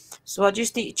 So I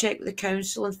just need to check with the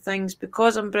council and things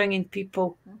because I'm bringing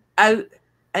people out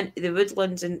into the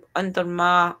woodlands and under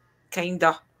my kind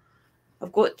of.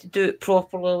 I've got to do it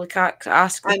properly, like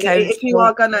ask the council. If you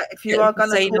are gonna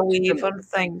sign a waiver and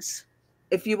things.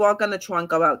 If you are gonna try and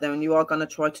go out there and you are gonna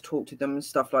try to talk to them and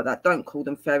stuff like that, don't call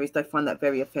them fairies. They find that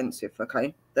very offensive.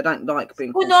 Okay, they don't like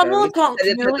being called fairies. I'm not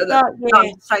talking to like that.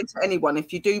 No, say to anyone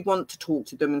if you do want to talk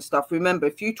to them and stuff. Remember,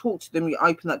 if you talk to them, you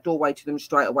open that doorway to them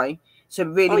straight away. So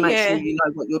really make sure you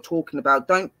know what you're talking about.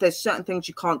 There's certain things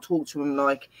you can't talk to them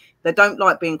like. They don't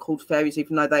like being called fairies,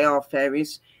 even though they are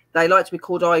fairies. They like to be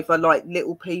called either like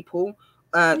little people,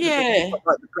 like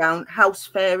the brown house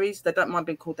fairies. They don't mind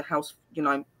being called the house,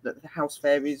 the house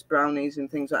fairies, brownies, and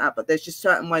things like that. But there's just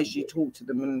certain ways you talk to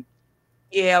them, and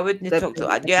I wouldn't talk to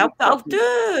that. Yeah, I'll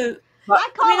do. I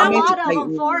call a lot of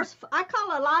them forest. I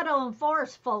call a lot of them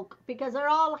forest folk because they're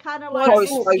all kind of like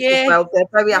forest folk as well. They're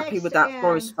very happy with that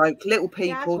forest folk, little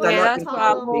people. That's what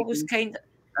I've always kind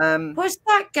of. What's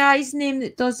that guy's name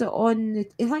that does it on?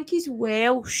 I think he's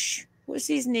Welsh. What's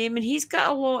his name? And he's got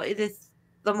a lot of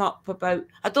them up about.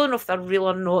 I don't know if they're real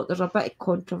or not. There's a bit of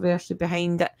controversy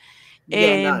behind it.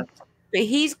 But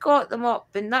he's got them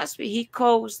up, and that's what he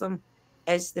calls them,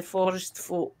 is the forest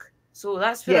folk. So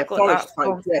that's where I got forest that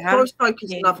folk. from. Forest folk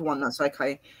is another one that's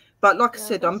okay. But like I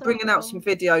said, I'm bringing out some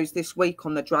videos this week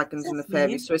on the dragons and the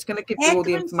fairies. So it's going to give you all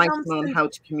the information on how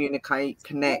to communicate,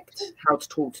 connect, how to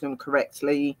talk to them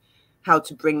correctly, how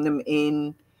to bring them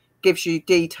in. Gives you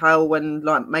detail and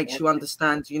like makes you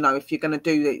understand, if you're going to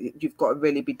do it, you've got to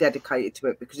really be dedicated to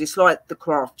it because it's like the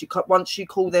craft. Once you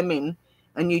call them in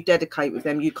and you dedicate with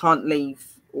them, you can't leave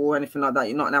or anything like that.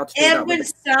 You're not allowed to do that. Edwin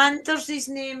Sanders, his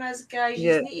name is, guys.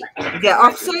 Yeah,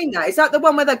 I've seen that. Is that the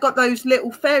one where they've got those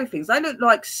little fairy things? They look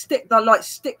like stick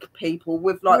people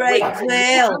with like. Right,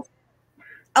 well,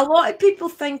 a lot of people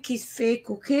think he's fake,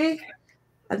 okay?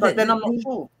 But then I'm not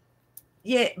sure.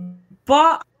 Yeah,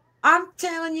 but I'm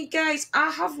telling you guys,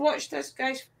 I have watched this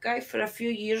guy for a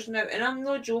few years now, and I'm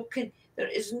not joking. There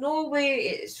is no way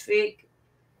it is fake.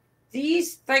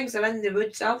 These things are in the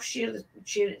woods. I'll share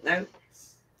it now.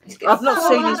 I've not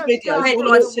seen his videos.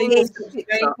 All I've seen is the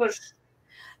picture.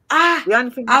 The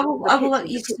only thing I will let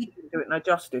you see. Do it no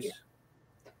justice.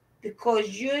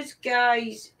 Because you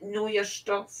guys know your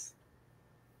stuff.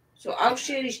 So I'll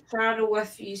share his channel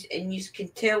with you, and you can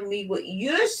tell me what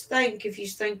you think, if you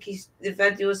think the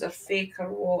videos are fake or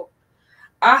what.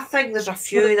 I think there's a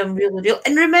few of them really real.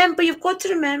 And remember, you've got to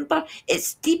remember,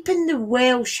 it's deep in the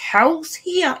Welsh hills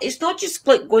here. It's not just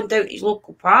like going down to his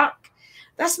local park.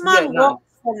 This man walks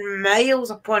for miles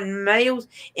upon miles,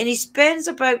 and he spends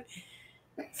about,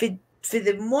 for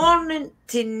the morning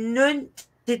to noon,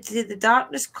 to the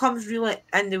darkness comes really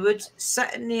in the woods,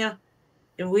 sitting there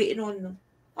and waiting on them.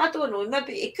 I don't know,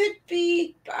 maybe it could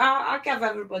be, but I give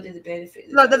everybody the benefit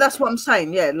of the doubt. That's what I'm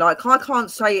saying, like I can't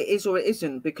say it is or it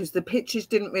isn't because the pictures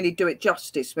didn't really do it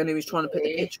justice when he was trying to put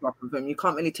the picture up of them. You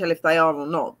can't really tell if they are or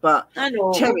not, but I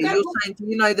know. Cherry, you're saying, do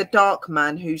you know the dark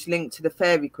man who's linked to the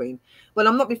fairy queen? Well,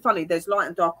 I'm not being funny, there's light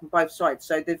and dark on both sides,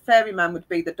 so the fairy man would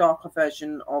be the darker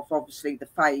version of obviously the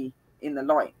fae in the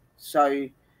light, so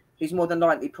he's more than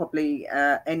likely probably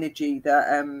energy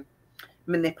that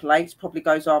manipulates, probably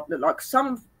goes after, like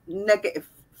some negative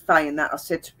fae in that are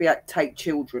said to be able to take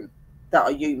children. that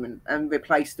are human and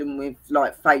replace them with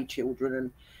like fae children.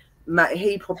 And Matt,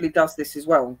 he probably does this as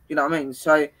well. You know what I mean?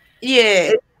 So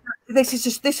yeah. this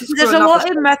is There's a lot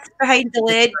of myth behind the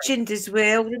legend as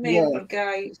well. Remember,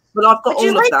 guys. Well, I've got Would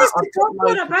you all of like that. us to I've got talk more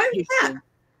loads of about history. that?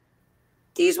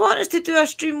 Do you want us to do a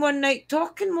stream one night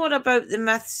talking more about the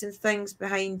myths and things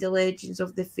behind the legends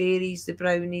of the fairies, the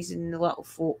brownies, and the little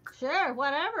folk? Sure,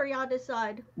 whatever y'all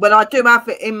decide. Well, I do have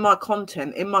it in my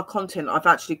content. In my content, I've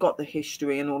actually got the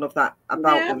history and all of that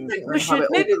about them. I think we should.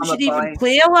 Maybe we should even by.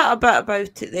 play a little bit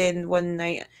about it then one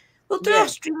night. We'll do Yeah. a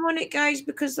stream on it, guys,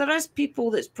 because there is people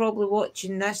that's probably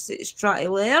watching this that is trying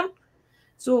to learn.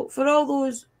 So for all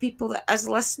those people that is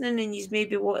listening and you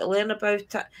maybe want to learn about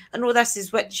it, I know this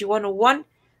is Witchy 101,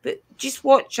 but just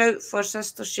watch out for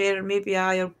Sister Sharon, maybe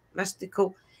I or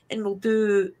Mystical, and we'll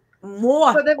do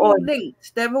more. But they're all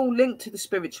linked. They're all linked to the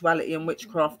spirituality and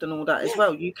witchcraft and all that as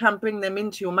well. You can bring them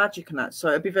into your magic and that. So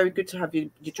it'd be very good to have your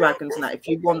dragons and that if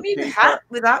you want to.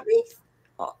 With that,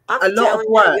 a lot of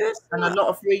work and a lot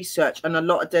of research and a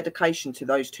lot of dedication to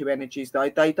those two energies, though.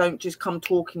 They don't just come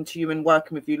talking to you and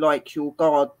working with you like your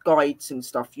guides and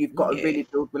stuff. You've got to really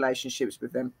build relationships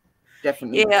with them.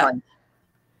 Definitely. Yeah.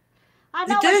 I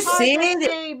know it's hard to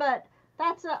see, but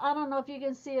that's I don't know if you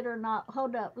can see it or not.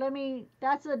 Hold up.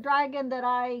 That's a dragon that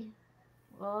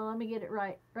let me get it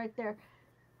right there.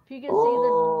 You can see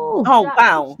the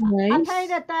wow. Nice. I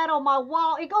painted that on my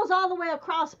wall. It goes all the way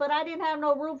across, but I didn't have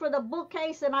no room for the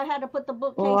bookcase, and I had to put the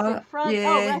bookcase in front. Yeah.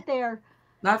 Oh, right there.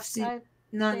 I've seen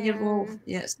your wall.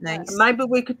 Yeah, it's nice. Maybe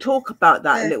we could talk about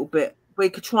that a little bit. We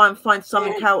could try and find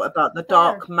something out about the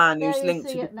dark man who's linked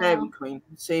to the Fairy Queen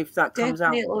and see if that comes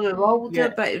out. We'll do a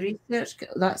bit of research.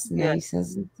 That's nice,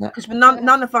 isn't it? Because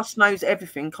none of us knows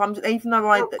everything. Even though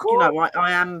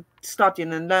I am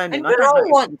studying and learning. And we all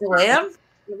want to learn.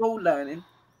 We're all learning,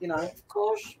 Of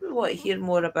course, we want to hear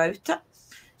more about it.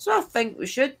 So I think we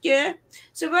should, yeah.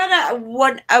 So we're at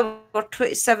 1 hour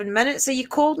 27 minutes. Are you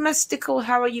cold, Mystical?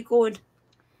 How are you going?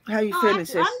 How are you feeling,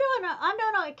 sis? I'm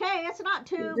doing okay. It's not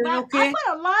too bad. Okay? I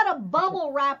put a lot of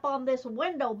bubble wrap on this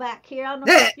window back here. I don't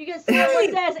know if you can see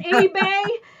it says eBay.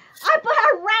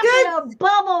 I wrapped it a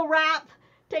bubble wrap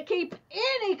to keep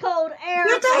any cold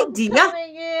air from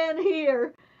coming in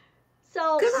here.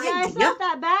 So, it's not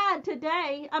that bad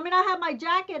today. I mean, I have my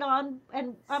jacket on,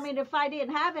 and, I mean, if I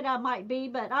didn't have it, I might be,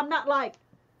 but I'm not like...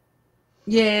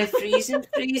 Yeah, freezing.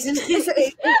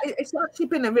 It's actually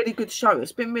been a really good show.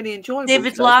 It's been really enjoyable.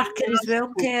 David Larkin as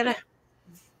well, Kara.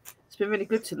 It's been really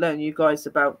good to learn you guys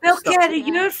about... Well, Kara,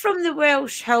 you're from the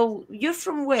Welsh Hill. You're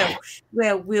from Welsh.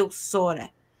 Wales, sorry.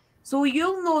 So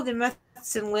you'll know the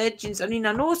myths and legends. I mean,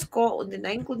 I know Scotland and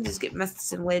England has got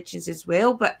myths and legends as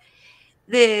well, but...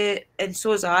 and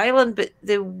so is Ireland, but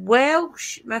the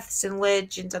Welsh myths and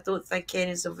legends, I don't think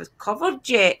any of us covered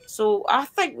yet. So I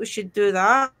think we should do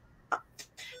that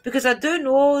because I do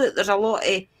know that there's a lot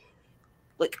of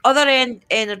like other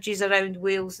energies around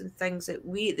Wales and things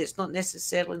that's not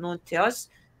necessarily known to us,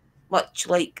 much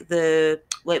like the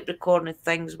leprechaun and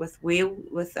things with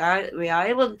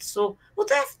Ireland. So we'll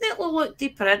definitely look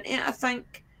deeper into it. I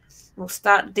think. We'll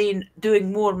start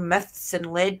doing more myths and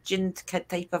legend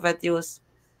type of videos.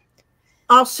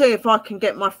 I'll see if I can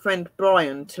get my friend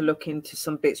Brian to look into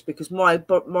some bits because my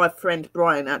friend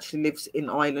Brian actually lives in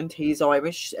Ireland. He's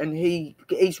Irish and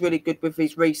he's really good with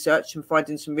his research and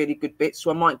finding some really good bits.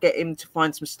 So I might get him to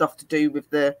find some stuff to do with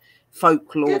the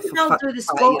folklore. I'll do the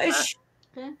Scottish.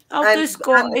 I'll do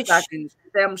Scottish.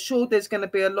 I'm sure there's going to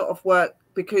be a lot of work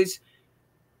because,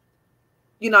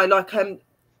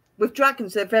 with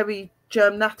dragons, they're very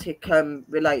Germanic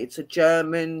related. So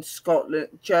Germany,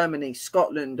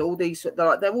 Scotland, all these,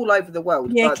 they're all over the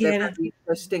world. Yeah, but they're very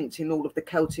distinct in all of the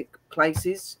Celtic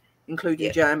places,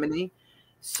 including Germany.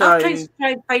 So I'll try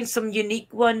and find some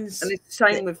unique ones. And it's the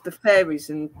same with the fairies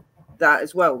and that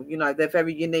as well. They're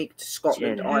very unique to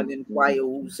Scotland, Ireland,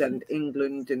 Wales, and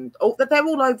England, and they're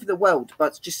all over the world. But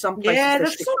it's just some places. Yeah,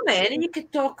 there's so many you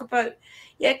could talk about.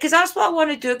 Yeah, because that's what I want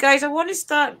to do, guys. I want to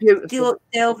start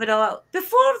delving a little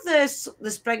before the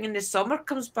spring and the summer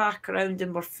comes back around,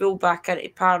 and we're full back into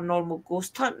paranormal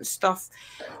ghost hunting stuff.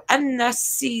 In this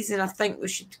season, I think we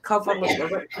should cover like the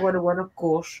Witch 101, of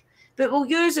course, but we'll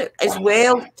use it as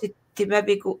well to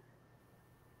maybe go.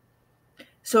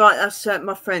 So that's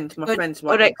my friend's. All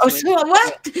right. Oh, so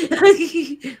what?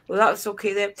 Well, that's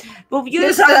okay then. We'll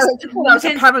use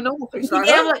paranormal.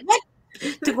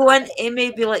 To go into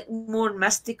maybe like more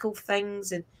mystical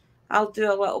things, and I'll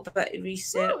do a little bit of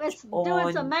research. It's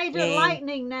doing some major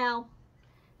lightning now.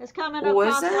 It's coming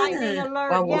across lightning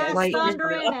alert. Yes,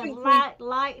 thundering and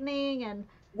lightning and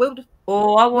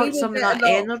Oh, I we want will some of get that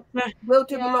energy. We'll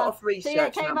do a lot of research. See,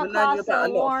 it came We'll learn you across about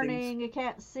a a lot of things. warning. You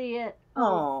can't see it.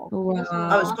 Oh, It's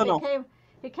wow. off.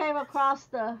 It came across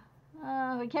the.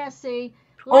 We can't see.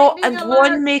 Oh, Lightning and alert.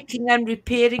 one making and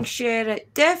repairing, share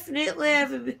it.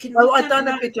 Definitely, we can Oh, look I've done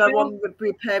into a that video as well. on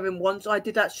repairing ones. I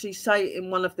did actually say it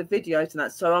in one of the videos and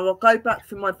that. So I'll go back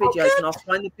through my videos and I'll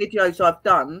find the videos I've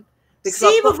done because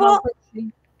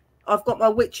See, I've got my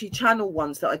Witchy channel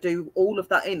ones that I do all of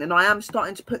that in, and I am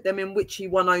starting to put them in Witchy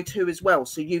 102 as well.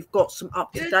 So you've got some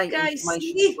up-to-date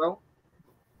information as well.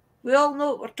 We all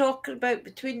know what we're talking about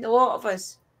between the lot of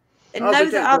us. And Oh, now we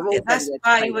do. that I've We're all got this very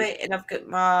educated. byway and I've got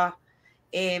my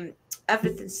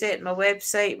everything set, my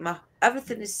website,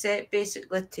 everything is set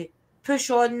basically to push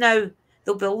on now.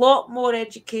 There'll be a lot more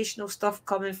educational stuff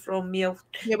coming from me. I'll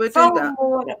Yeah, we'll do film that.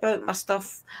 more about my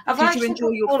stuff. I've Did you actually enjoy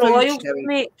got your more food, oils to Sherry?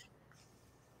 make.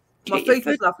 My food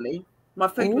was lovely. My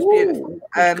food was beautiful.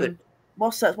 Good.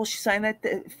 What's that? What's she saying?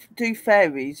 They do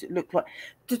fairies look like?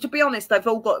 To be honest, they've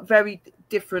all got very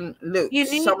different looks.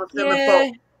 Unique, some of them have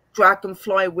got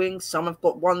dragonfly wings. Some have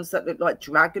got ones that look like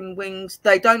dragon wings.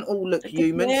 They don't all look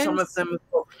human. Some of them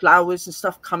have got flowers and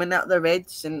stuff coming out their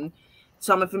heads, and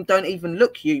some of them don't even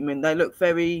look human. They look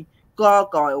very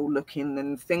gargoyle looking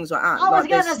and things like that. I was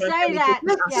going to say that.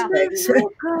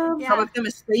 Some of them are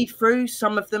see-through,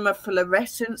 some of them are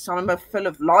fluorescent, some of them are full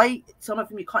of light, some of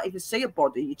them you can't even see a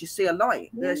body, you just see a light.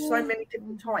 There's so many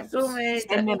different types. So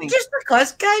many. Just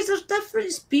because, guys, there's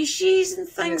different species and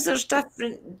things. There's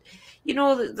different,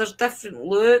 there's different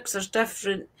looks, there's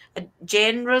different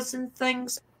genres and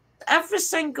things. Every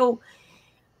single,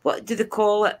 what do they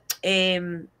call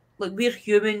it? Like we're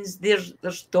humans, there's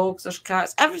dogs, there's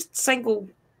cats. Every single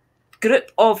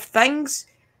group of things,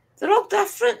 they're all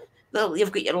different.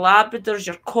 You've got your Labradors,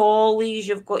 your Collies,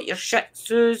 you've got your Shih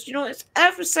Tzus. It's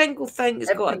every single thing has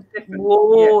got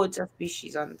loads of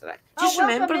species under it. Just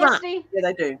remember that. Yeah,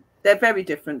 they do. They're very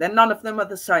different. None of them are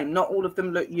the same. Not all of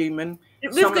them look human.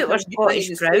 We've got our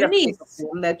Scottish brownies.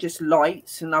 They're just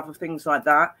lights and other things like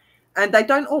that. And they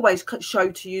don't always show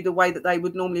to you the way that they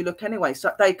would normally look anyway.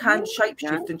 So they can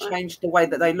shapeshift and change the way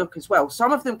that they look as well.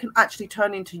 Some of them can actually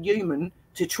turn into human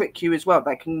to trick you as well.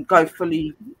 They can go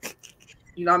fully,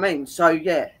 you know what I mean? So,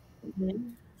 yeah.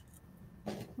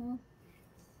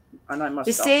 I know my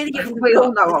stuff. We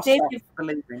all know our stuff,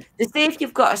 believe me. They say if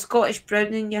you've got a Scottish brown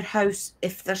in your house,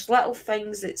 if there's little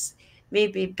things that's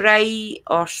maybe bright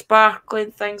or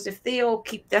sparkling things, if they all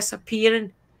keep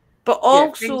disappearing, but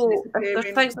also, if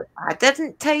there's things like, I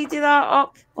didn't tidy that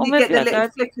up. You get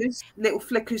the little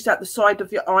flickers at the side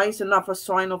of your eyes, another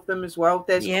sign of them as well.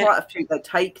 There's quite a few that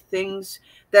take things.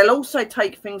 They'll also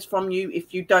take things from you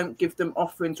if you don't give them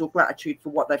offerings or gratitude for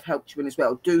what they've helped you in as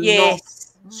well. Do not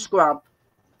scrub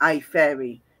a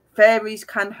fairy. Fairies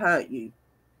can hurt you,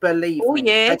 believe me.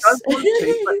 They don't want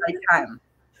to, but they can.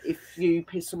 If you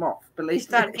piss them off, believe me. You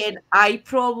start getting eye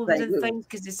problems and things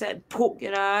because they sit and poke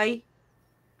your eye.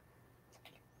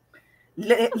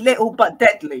 Little but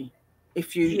deadly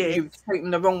if you take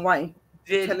them the wrong way.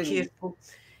 Very careful.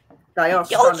 They are.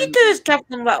 All you do is give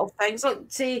them little things, like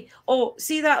say, "Oh,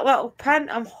 see that little pin?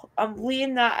 I'm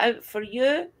laying that out for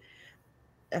you."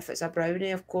 If it's a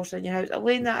brownie, of course, in your house, I'm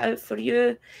laying that out for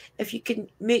you. If you can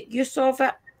make use of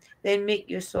it, then make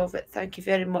use of it. Thank you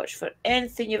very much for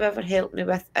anything you've ever helped me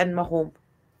with in my home.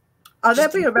 Oh,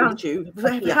 they'll be around you.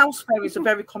 House fairies are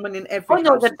very common in every house.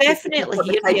 No, they're definitely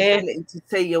here. The capability to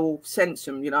see or sense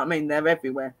them, you know what I mean? They're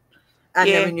everywhere. And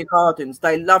they're in your gardens.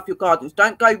 They love your gardens.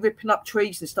 Don't go ripping up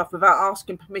trees and stuff without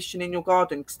asking permission in your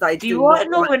garden. Because they do you want to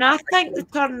know when I think they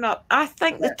turn up? I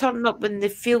think they turn up when they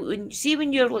feel,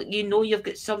 when you're like, you've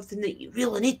got something that you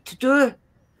really need to do. And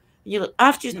you're like,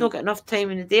 after you've not got enough time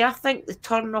in the day, I think they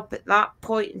turn up at that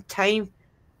point in time.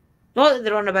 Not that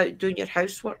they're on about doing your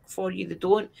housework for you, they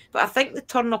don't. But I think they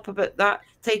turn up about that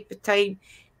type of time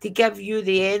to give you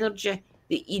the energy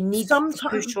that you need to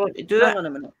push on to do it. Hang on a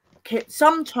minute.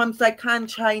 Sometimes they can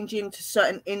change into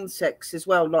certain insects as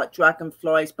well, like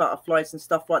dragonflies, butterflies and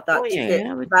stuff like that, to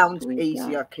get found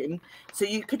easier, Kim. So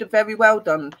you could have very well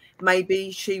done.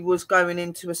 Maybe she was going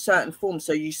into a certain form.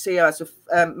 So you see her as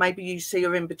maybe you see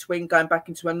her in between going back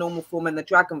into a normal form and the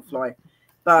dragonfly.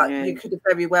 But you could have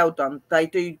very well done. They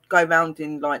do go around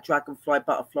in like dragonfly,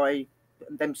 butterfly,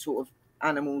 them sort of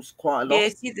animals quite a lot. Yeah,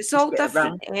 see, it's all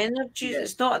different energies.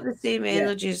 It's not the same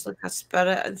energies like a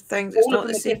spirit and things. It's not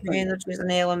the same energy as an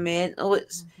elemental.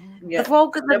 They've all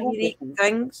got their unique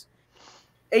things.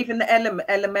 Even the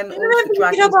elementals, the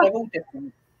dragons, they're all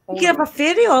different. You can have a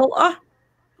fairy altar.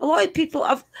 A lot of people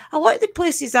a lot of the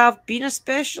places I've been,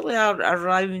 especially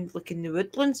around like in the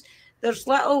woodlands, there's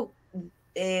little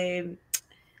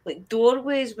like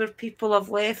doorways where people have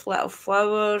left little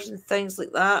flowers and things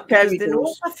like that. Fairy Because they know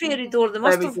doors. it's a fairy door. They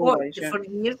must Fairy have watched doorways, it yeah. for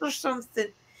years or something.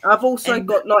 I've also And-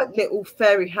 got like little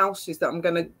fairy houses that I'm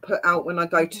going to put out when I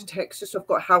go to Texas. I've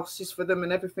got houses for them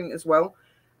and everything as well.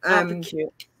 That'd be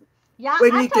cute. Yeah,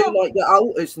 When I you do told like your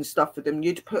altars and stuff for them,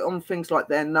 you'd put on things like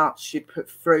their nuts, you'd put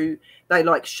fruit. They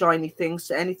like shiny things,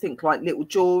 so anything like little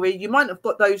jewelry. You might have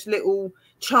got those little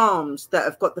charms that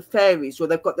have got the fairies or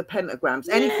they've got the pentagrams.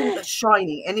 Anything Yeah. that's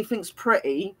shiny, anything's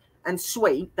pretty and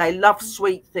sweet. They love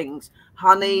sweet things.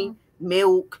 Honey,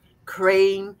 milk,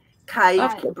 cream, cake,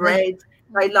 Right. bread.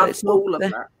 They love It's all of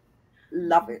not that.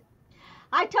 Love it.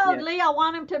 I told Yeah. Lee I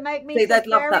want him to make me See, some they'd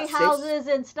love fairy that, sis. houses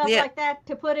and stuff Yeah. like that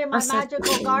to put in my That's a magical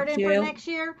good garden for deal. next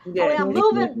year. Yeah. Oh, yeah,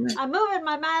 Good. I'm moving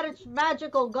my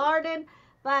magical garden,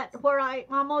 but where I'm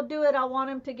gonna do it, I want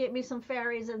him to get me some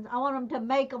fairies, and I want him to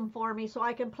make them for me so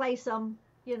I can place them,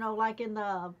 you know, like in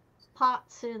the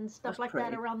pots and stuff That's like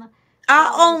pretty. that around the. I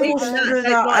flowers. almost Even that, threw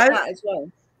they'd that like out. that as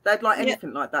well. They'd like Yeah.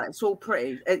 anything like that. It's all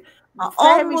pretty. I Fairies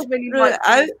almost really threw like it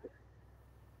out.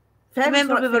 Fairies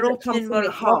Remember like we were things that come opening from our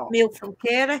your heart. meal from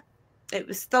Kerry? It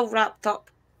was still wrapped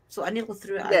up, so I nearly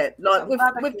threw it out. Yeah, So like I'm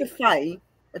glad I with the did. Fae,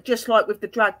 just like with the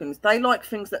dragons, they like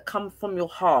things that come from your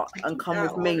heart and come that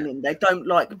with on it. meaning. They don't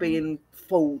like being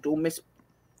fooled or mistreated.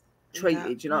 Yeah.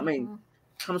 You know what I mean?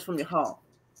 Comes from your heart.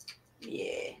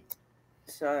 Yeah.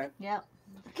 So, Yep.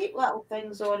 I keep little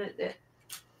things on it that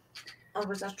I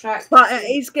was attracted but to. it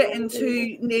is getting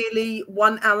to nearly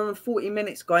 1 hour and 40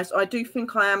 minutes, guys. I do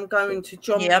think I am going to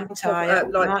jump. Yeah, I'm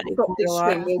tired. Like stop this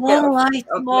stream. We'll More get light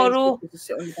tomorrow. to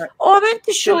sit on the back. Oh, I meant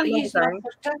to show Take you another my day.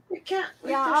 certificate.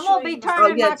 Yeah, I'm gonna be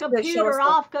turning yeah, my show us computer that.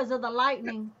 off because of the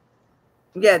lightning.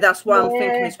 Yeah, that's why I'm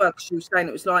thinking Yeah. as well, because she was saying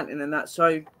it was lightning and that.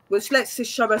 So let's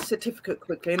just show her certificate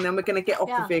quickly, and then we're going to get off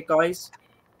Yeah. of here, guys.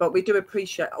 But we do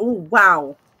appreciate. Oh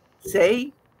wow!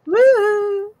 See,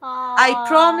 woo! I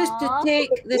promise to Aw.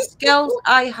 take the skills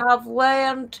I have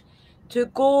learned to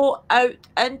go out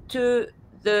into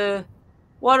the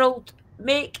world,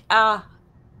 make a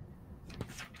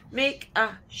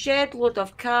shed load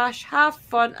of cash, have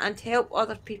fun, and help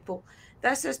other people.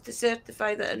 This is to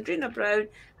certify that Andrina Brown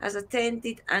has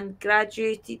attended and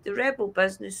graduated the Rebel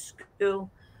Business School,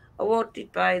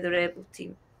 awarded by the Rebel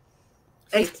team.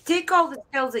 So you have to take all the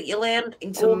skills that you learned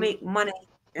and go make money.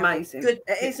 Amazing! Good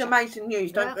It is picture. amazing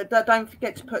news. Don't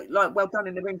forget to put like well done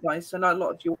in the ring, guys. I know a lot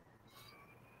of you.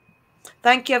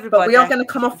 Thank you, everybody. But we are going to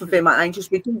come off of here, my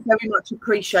angels. We do very much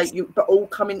appreciate you for all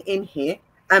coming in here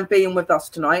and being with us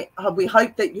tonight. We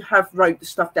hope that you have wrote the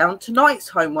stuff down. Tonight's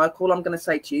homework, all I'm going to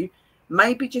say to you,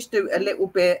 maybe just do a little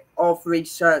bit of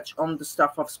research on the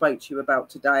stuff I've spoke to you about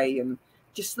today, and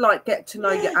just like get to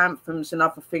know your anthems and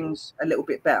other things a little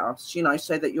bit better, you know,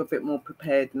 so that you're a bit more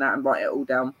prepared and that, and write it all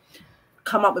down.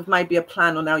 Come up with maybe a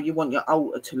plan on how you want your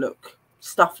altar to look,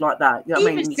 stuff like that. You know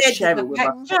what I mean? Share it with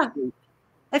us.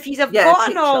 If you have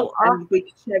got an altar, and we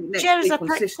can share it next share us week a on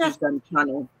picture. Sisters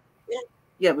channel.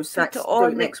 Yeah, we'll Put it do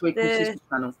on it next week on the- Sisters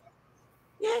channel.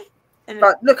 Yeah. And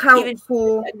But look out even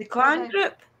for in the clan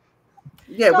group.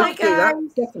 yeah, we Bye, can do that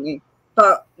guys. definitely.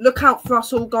 But look out for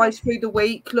us all, guys, through the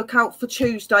week. Look out for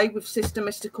Tuesday with Sister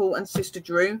Mystical and Sister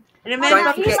Drew. And remember,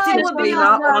 Don't forget Eli will be Christina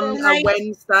on on the a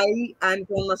Wednesday and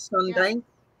on a Sunday.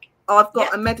 I've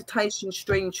got a meditation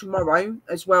stream tomorrow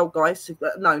as well, guys.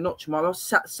 No, not tomorrow.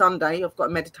 Sunday. I've got a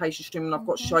meditation stream and I've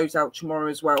got shows out tomorrow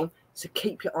as well. So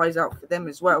keep your eyes out for them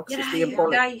as well, because it's the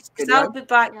embolic. Guys, because I'll be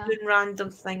back doing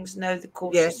random things now. The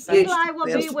course is finished. Eli will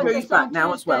be with us back on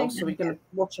now as well, Tuesday. so we're going to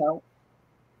watch out.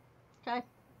 Okay.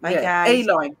 Bye, guys.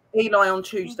 Eli on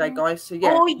Tuesday, guys. So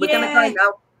yeah, Oh, we're going to go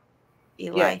now.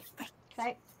 Eli.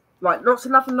 Okay. Right, lots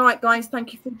of love and light, guys.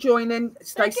 Thank you for joining.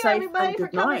 Stay Thank you, safe everybody, and for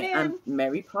good coming night. in. And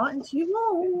merry parting to you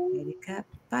all.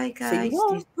 Bye, guys. See you all.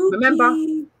 Stay spooky.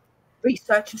 Remember,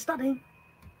 research and study.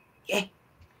 Yeah.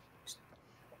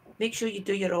 Make sure you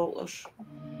do your altars.